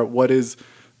trying to figure out what is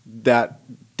that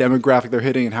demographic they're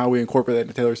hitting and how we incorporate that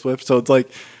into Taylor Swift. So it's like,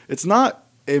 it's not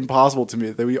impossible to me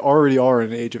that we already are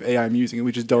in an age of AI music and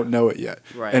we just don't know it yet.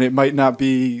 Right. And it might not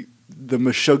be the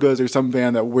Meshuggahs or some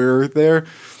band that we're there,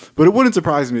 but it wouldn't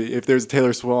surprise me if there's a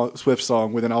Taylor Swift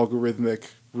song with an algorithmic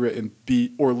written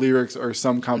beat or lyrics or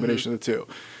some combination of the two.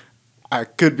 I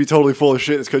could be totally full of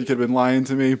shit. This could have been lying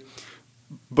to me,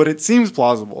 but it seems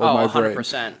plausible in my 100%.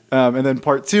 brain. And then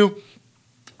part two,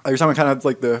 you're talking kind of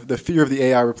like the fear of the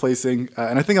AI replacing,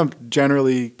 and I think I'm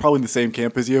generally probably in the same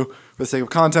camp as you for the sake of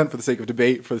content, for the sake of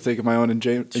debate, for the sake of my own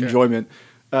enjoyment.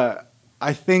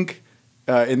 I think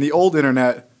in the old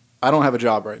internet, I don't have a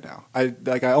job right now. I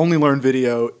only learned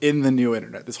video in the new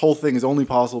internet. This whole thing is only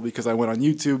possible because I went on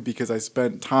YouTube, because I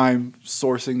spent time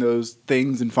sourcing those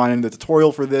things and finding the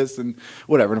tutorial for this and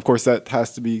whatever. And of course, that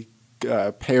has to be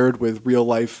paired with real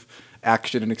life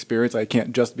action and experience. I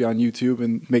can't just be on YouTube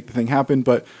and make the thing happen.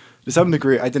 But to some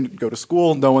degree, I didn't go to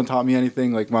school. No one taught me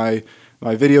anything. Like my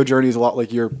video journey is a lot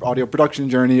like your audio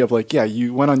production journey of like, yeah,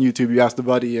 you went on YouTube, you asked a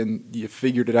buddy, and you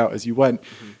figured it out as you went.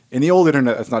 In the old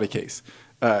internet, that's not a case.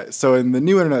 So in the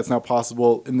new internet, it's now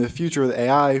possible. In the future with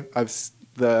AI,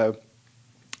 the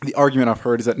argument I've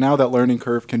heard is that now that learning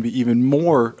curve can be even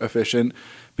more efficient,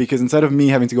 because instead of me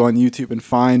having to go on YouTube and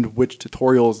find which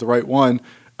tutorial is the right one,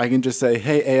 I can just say,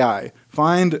 hey, AI,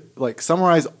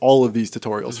 summarize all of these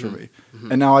tutorials for me.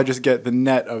 And now I just get the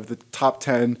net of the top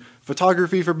 10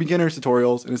 photography for beginners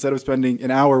tutorials. And instead of spending an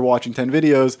hour watching 10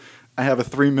 videos, I have a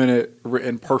 3-minute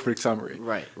written perfect summary.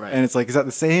 Right. And it's like, is that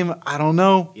the same? I don't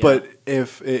know. Yeah. But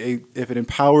if it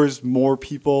empowers more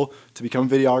people to become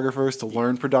videographers, to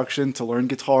learn production, to learn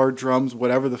guitar, drums,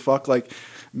 whatever the fuck, like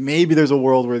maybe there's a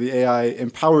world where the AI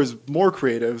empowers more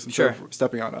creatives instead of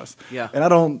stepping on us. Yeah. And I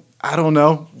don't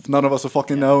know. None of us will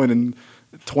fucking know. And in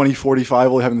 2045,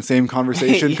 we'll be having the same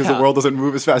conversation because the world doesn't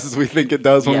move as fast as we think it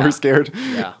does when we're scared.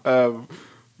 Yeah.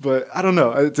 But I don't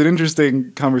know. It's an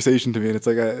interesting conversation to me, and it's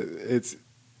like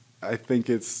I think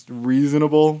it's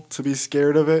reasonable to be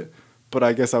scared of it, but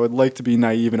I guess I would like to be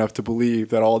naive enough to believe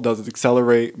that all it does is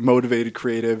accelerate motivated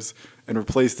creatives and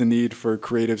replace the need for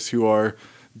creatives who are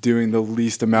doing the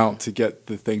least amount to get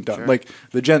the thing done. Like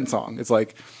the gent song, it's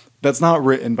like that's not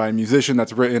written by a musician.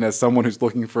 That's written as someone who's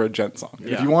looking for a gent song.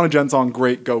 Yeah. If you want a gent song,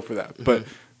 great, go for that. But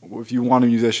if you want a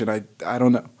musician, I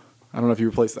don't know. I don't know if you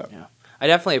replace that. Yeah. I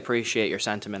definitely appreciate your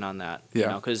sentiment on that. Yeah. You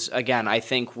know, because again, I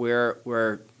think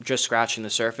we're just scratching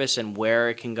the surface and where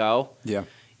it can go. Yeah.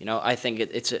 You know, I think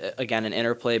it's again an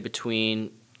interplay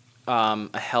between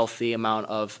a healthy amount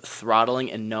of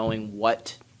throttling and knowing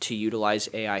what to utilize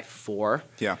AI for.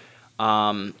 Yeah.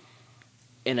 In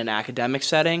an academic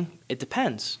setting, it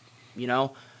depends. You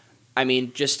know, I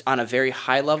mean, just on a very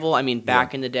high level. I mean,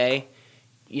 back in the day,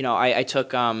 you know, I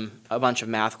took a bunch of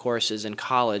math courses in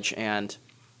college, and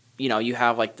you know, you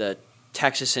have like the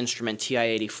Texas Instrument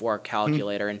TI-84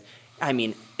 calculator, and I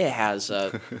mean, it has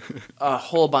a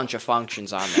whole bunch of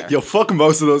functions on there. Yo, fuck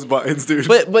most of those buttons, dude.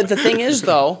 But the thing is,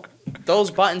 though,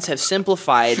 those buttons have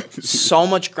simplified so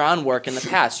much groundwork in the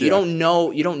past. You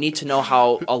don't need to know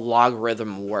how a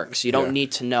logarithm works. You don't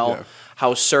need to know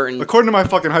how certain. According to my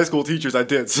fucking high school teachers, I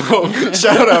did. So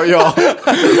shout out, y'all.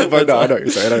 But no, I know what you're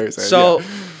saying. So,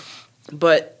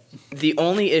 but The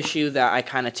only issue that I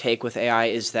kind of take with AI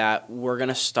is that we're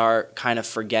gonna start kind of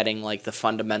forgetting like the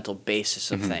fundamental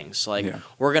basis of things. Like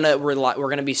we're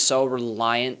gonna be so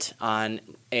reliant on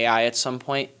AI at some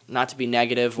point. Not to be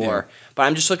negative, but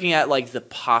I'm just looking at like the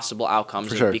possible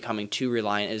outcomes of becoming too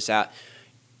reliant. Is that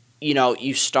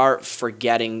you start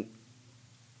forgetting,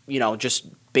 just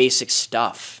basic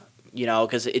stuff.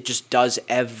 Because it just does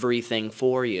everything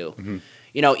for you.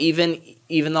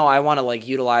 Even though I want to like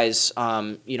utilize,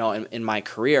 in my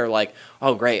career, like,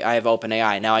 oh great, I have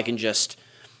OpenAI. Now I can just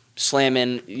slam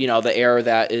in, the error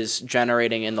that is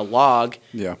generating in the log,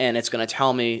 and it's going to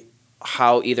tell me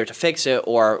how either to fix it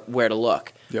or where to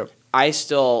look. I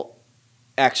still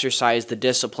exercise the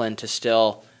discipline to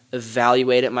still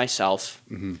evaluate it myself,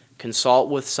 consult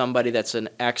with somebody that's an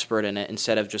expert in it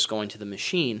instead of just going to the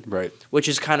machine, which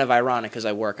is kind of ironic because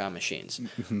I work on machines.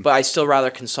 But I still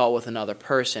rather consult with another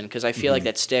person because I feel like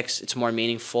that sticks. It's more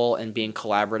meaningful, and being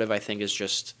collaborative I think is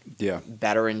just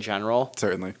better in general.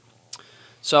 Certainly.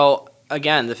 So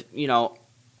again,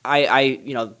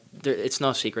 it's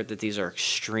no secret that these are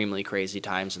extremely crazy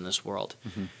times in this world.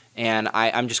 And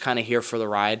I'm just kind of here for the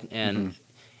ride, and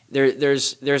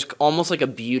there's almost like a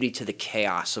beauty to the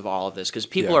chaos of all of this, because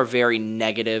people are very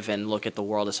negative and look at the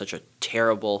world as such a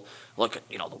terrible, look at,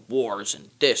 the wars and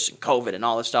this and COVID and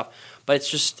all this stuff. But it's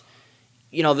just,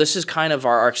 this is kind of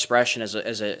our expression as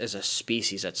a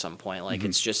species at some point. Like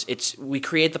we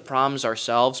create the problems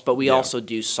ourselves, but we also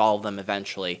do solve them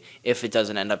eventually if it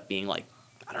doesn't end up being like,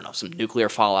 I don't know, some nuclear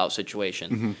fallout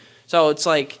situation. So it's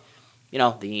like, the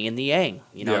yin and the yang.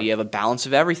 You have a balance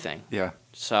of everything.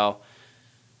 So,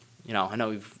 I know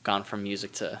we've gone from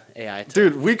music to AI.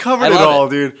 Dude, we covered it all,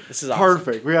 dude. This is awesome.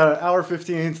 Perfect. We got an hour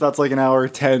 15, so that's like an hour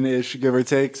 10-ish, give or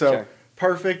take. So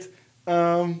perfect.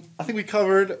 I think we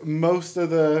covered most of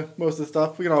the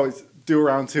stuff. We can always do a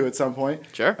round 2 at some point.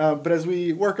 Sure. But as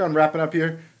we work on wrapping up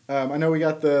here, I know we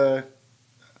got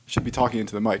should be talking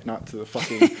into the mic, not to the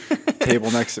fucking table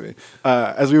next to me.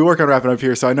 As we work on wrapping up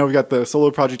here, so I know we got the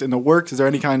solo project in the works. Is there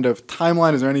any kind of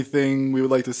timeline? Is there anything we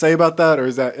would like to say about that, or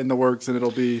is that in the works and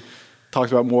it'll be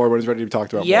talked about more when it's ready to be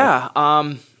talked about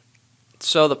more?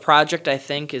 So the project, I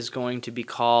think, is going to be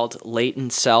called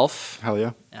Latent Self. Hell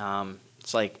yeah.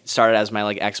 It's like started as my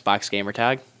like Xbox gamer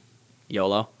tag,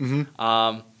 YOLO.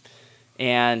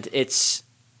 And it's,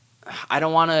 I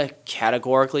don't want to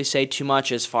categorically say too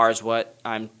much as far as what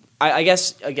I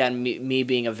guess, again, me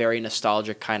being a very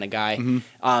nostalgic kind of guy,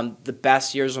 the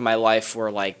best years of my life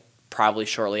were like probably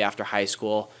shortly after high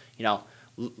school,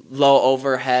 low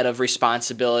overhead of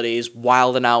responsibilities,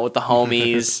 wilding out with the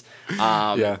homies.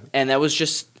 And that was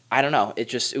just, I don't know,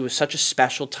 it was such a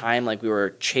special time. Like we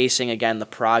were chasing, again, the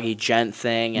proggy gent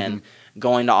thing and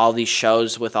going to all these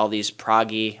shows with all these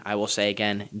proggy, I will say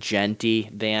again, genty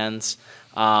bands.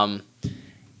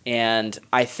 And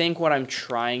I think what I'm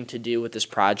trying to do with this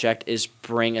project is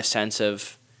bring a sense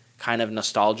of kind of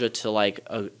nostalgia to like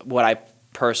what I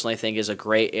personally think is a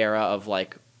great era of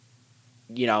like,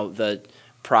 the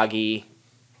proggy,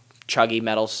 chuggy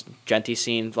metal genty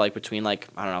scene, like between like,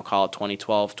 I don't know, call it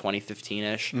 2012,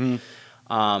 2015-ish.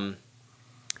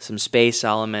 Some space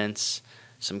elements,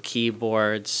 some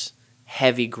keyboards,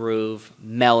 heavy groove,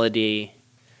 melody,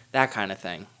 that kind of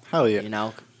thing. Hell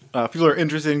yeah. If people are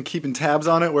interested in keeping tabs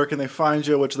on it, where can they find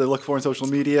you? What should they look for in social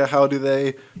media? How do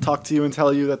they talk to you and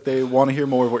tell you that they want to hear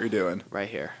more of what you're doing? Right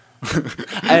here.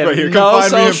 Right here. Come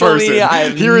find me in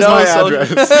person. Here is my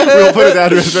address. We'll put his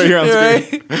address right here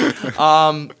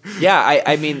on screen.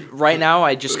 I mean, right now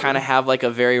I just kind of have like a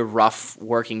very rough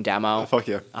working demo. Fuck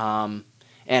yeah.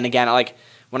 And again, like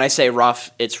when I say rough,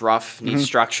 it's rough. It needs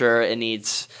structure. It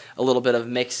needs a little bit of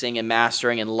mixing and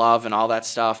mastering and love and all that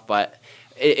stuff. But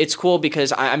it's cool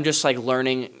because I'm just like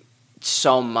learning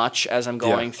so much as I'm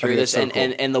going through this, so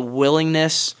and the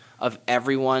willingness of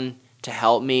everyone to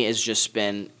help me has just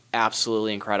been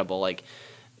absolutely incredible. Like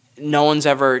no one's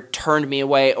ever turned me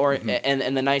away, or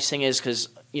and the nice thing is because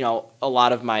a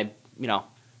lot of my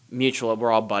mutual,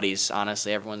 we're all buddies.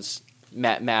 Honestly, everyone's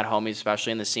mad homies,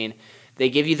 especially in the scene. They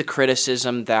give you the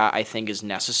criticism that I think is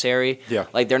necessary. Yeah.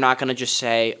 Like they're not going to just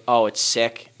say, "Oh, it's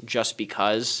sick," just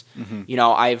because.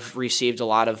 I've received a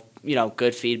lot of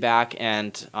good feedback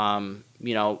and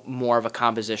more of a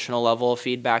compositional level of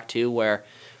feedback too, where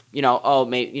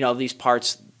these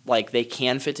parts like they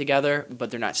can fit together, but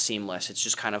they're not seamless. It's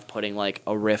just kind of putting like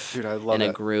a riff and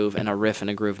a groove and a riff and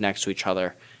a groove next to each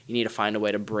other. You need to find a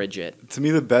way to bridge it. To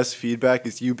me, the best feedback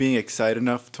is you being excited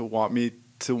enough to want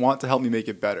to help me make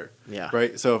it better. Yeah.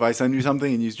 Right? So if I send you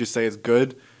something and you just say it's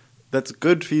good, that's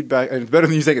good feedback. And it's better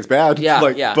than you saying it's bad. Yeah,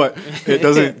 But it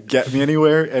doesn't get me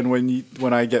anywhere. And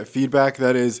when I get feedback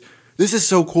that is, this is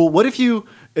so cool. What if you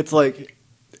it's like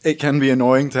it can be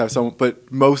annoying to have someone,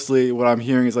 but mostly what I'm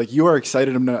hearing is like you are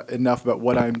excited enough about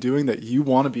what I'm doing that you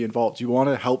want to be involved. You want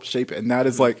to help shape it, and that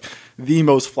is like the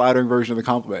most flattering version of the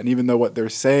compliment. And even though what they're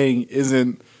saying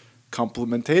isn't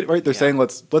complimented, right? They're saying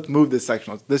let's move this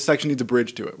section. This section needs a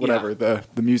bridge to it. Whatever the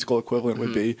musical equivalent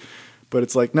would be, but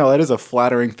it's like no, that is a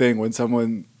flattering thing when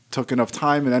someone took enough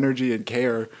time and energy and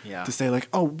care to say like,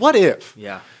 oh, what if?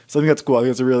 Yeah. So I think that's cool. I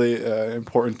think it's a really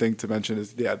important thing to mention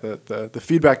is, the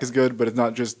feedback is good, but it's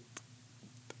not just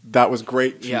that was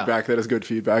great feedback, that is good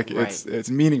feedback. Right. It's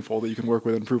meaningful that you can work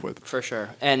with and improve with. For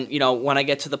sure. And, when I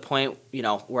get to the point,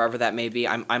 wherever that may be,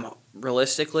 I'm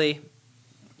realistically,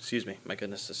 excuse me, my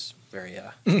goodness, this is very,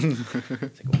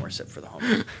 take one more sip for the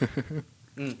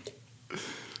homie.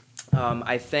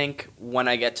 I think when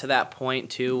I get to that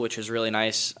point too, which is really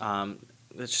nice,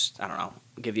 let's just, I don't know,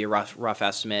 give you a rough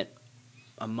estimate,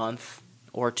 a month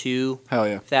or two. Hell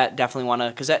yeah. That definitely want to,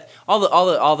 because that all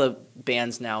the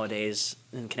bands nowadays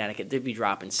in Connecticut, they'd be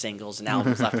dropping singles and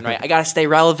albums left and right. I gotta stay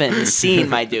relevant in the scene,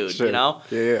 my dude. Sure.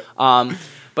 Yeah.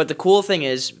 But the cool thing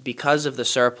is, because of the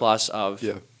surplus of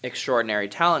extraordinary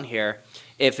talent here,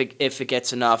 if it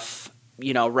gets enough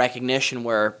recognition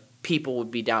where people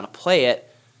would be down to play it,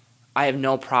 I have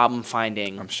no problem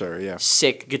finding, I'm sure,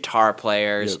 sick guitar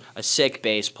players, a sick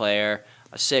bass player,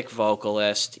 a sick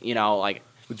vocalist, like.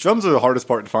 The drums are the hardest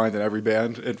part to find in every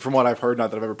band. And from what I've heard,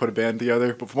 not that I've ever put a band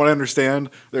together, but from what I understand,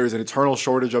 there is an eternal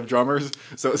shortage of drummers.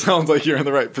 So it sounds like you're in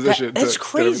the right position. That's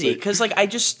crazy, because like I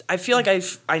feel like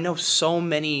I know so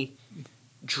many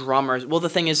drummers. Well, the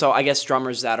thing is, though, I guess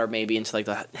drummers that are maybe into like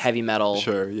the heavy metal,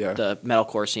 the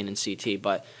metalcore scene in CT,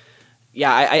 but. Yeah,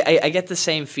 I get the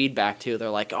same feedback too. They're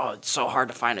like, "Oh, it's so hard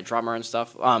to find a drummer and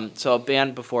stuff." So a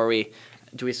band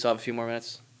do we still have a few more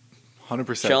minutes?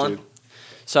 100%. Chilling. Dude.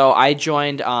 So I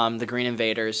joined the Green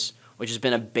Invaders, which has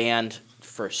been a band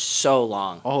for so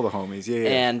long. All the homies, yeah.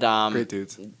 And great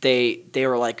dudes. They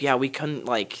were like, "Yeah, we couldn't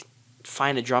like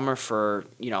find a drummer for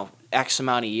X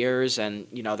amount of years," and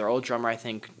their old drummer, I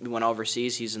think, went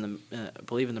overseas. He's in the I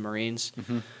believe in the Marines,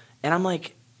 and I'm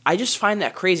like, I just find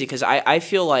that crazy because I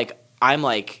feel like. I'm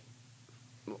like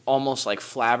almost like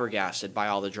flabbergasted by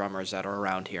all the drummers that are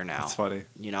around here now. That's funny.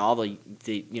 All the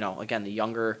again the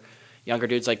younger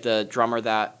dudes, like the drummer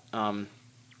that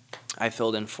I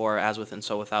filled in for As With and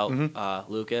So Without,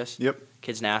 Lucas. Yep.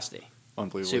 Kid's nasty.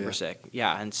 Unbelievable. Super sick.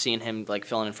 Yeah, and seeing him like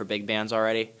filling in for big bands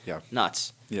already. Yeah.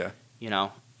 Nuts. Yeah.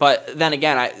 But then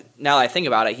again, now that I think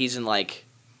about it, he's in like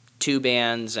 2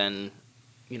 bands and.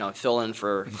 Fill in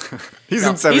for. He's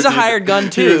in 17. He's a hired gun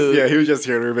too. He was just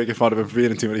here. We were making fun of him for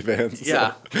being in too many bands.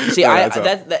 Yeah. So. See,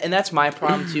 and that's my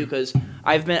problem too, because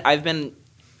I've been.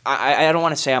 I don't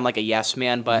want to say I'm like a yes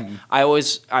man, but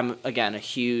I'm again a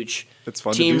huge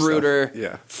team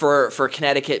rooter for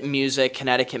Connecticut music,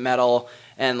 Connecticut metal,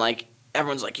 and like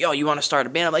everyone's like, "Yo, you want to start a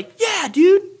band?" I'm like, "Yeah,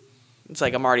 dude." It's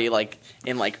like I'm already like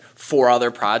in like 4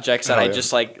 other projects that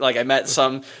just like I met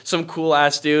some cool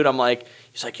ass dude. I'm like.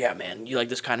 He's like, yeah, man, you like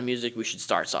this kind of music? We should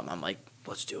start something. I'm like,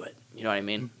 let's do it. You know what I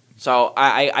mean? So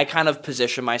I kind of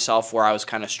position myself where I was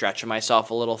kind of stretching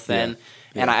myself a little thin,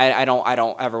 and I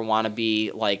don't ever want to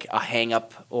be like a hang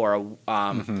up or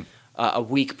a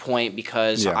weak point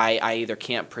because I either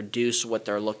can't produce what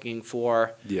they're looking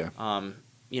for. Yeah. And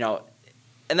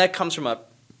that comes from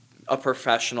a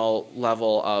professional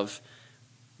level of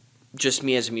just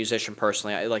me as a musician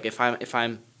personally. If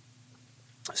I'm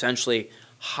essentially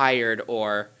hired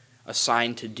or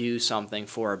assigned to do something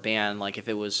for a band, like if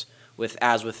it was with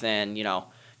As Within,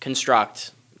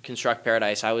 Construct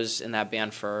Paradise. I was in that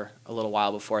band for a little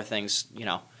while before things,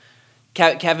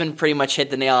 Kevin pretty much hit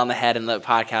the nail on the head in the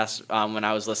podcast when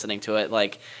I was listening to it.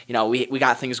 Like, we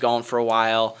got things going for a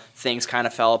while, things kind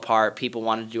of fell apart, people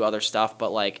wanted to do other stuff,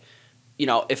 but like,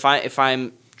 if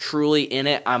I'm truly in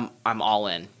it, I'm all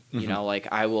in. Like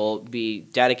I will be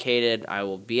dedicated, I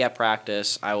will be at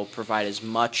practice, I will provide as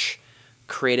much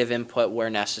creative input where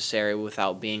necessary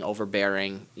without being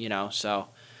overbearing, so.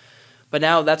 But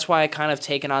now that's why I kind of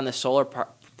taken on the solo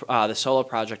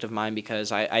project of mine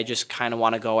because I just kind of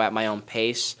want to go at my own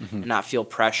pace and not feel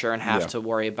pressure and have to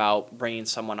worry about bringing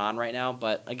someone on right now.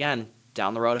 But again,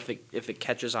 down the road, if it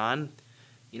catches on,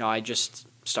 I just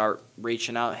start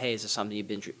reaching out, hey, is this something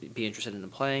you'd be interested in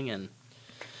playing? And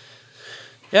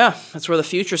yeah, that's where the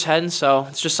future's heading, so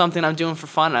it's just something I'm doing for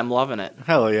fun, and I'm loving it.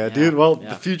 Hell yeah, dude. Well,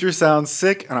 the future sounds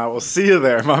sick, and I will see you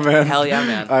there, my man. Hell yeah,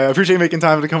 man. I appreciate you making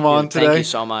time to come on today. Thank you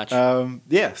so much.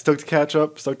 Stoked to catch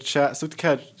up, stoked to chat, stoked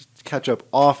to catch up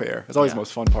off air. It's always the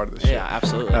most fun part of the show. Yeah,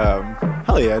 absolutely.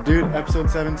 Hell yeah, dude. Episode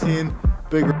 17,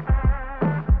 big...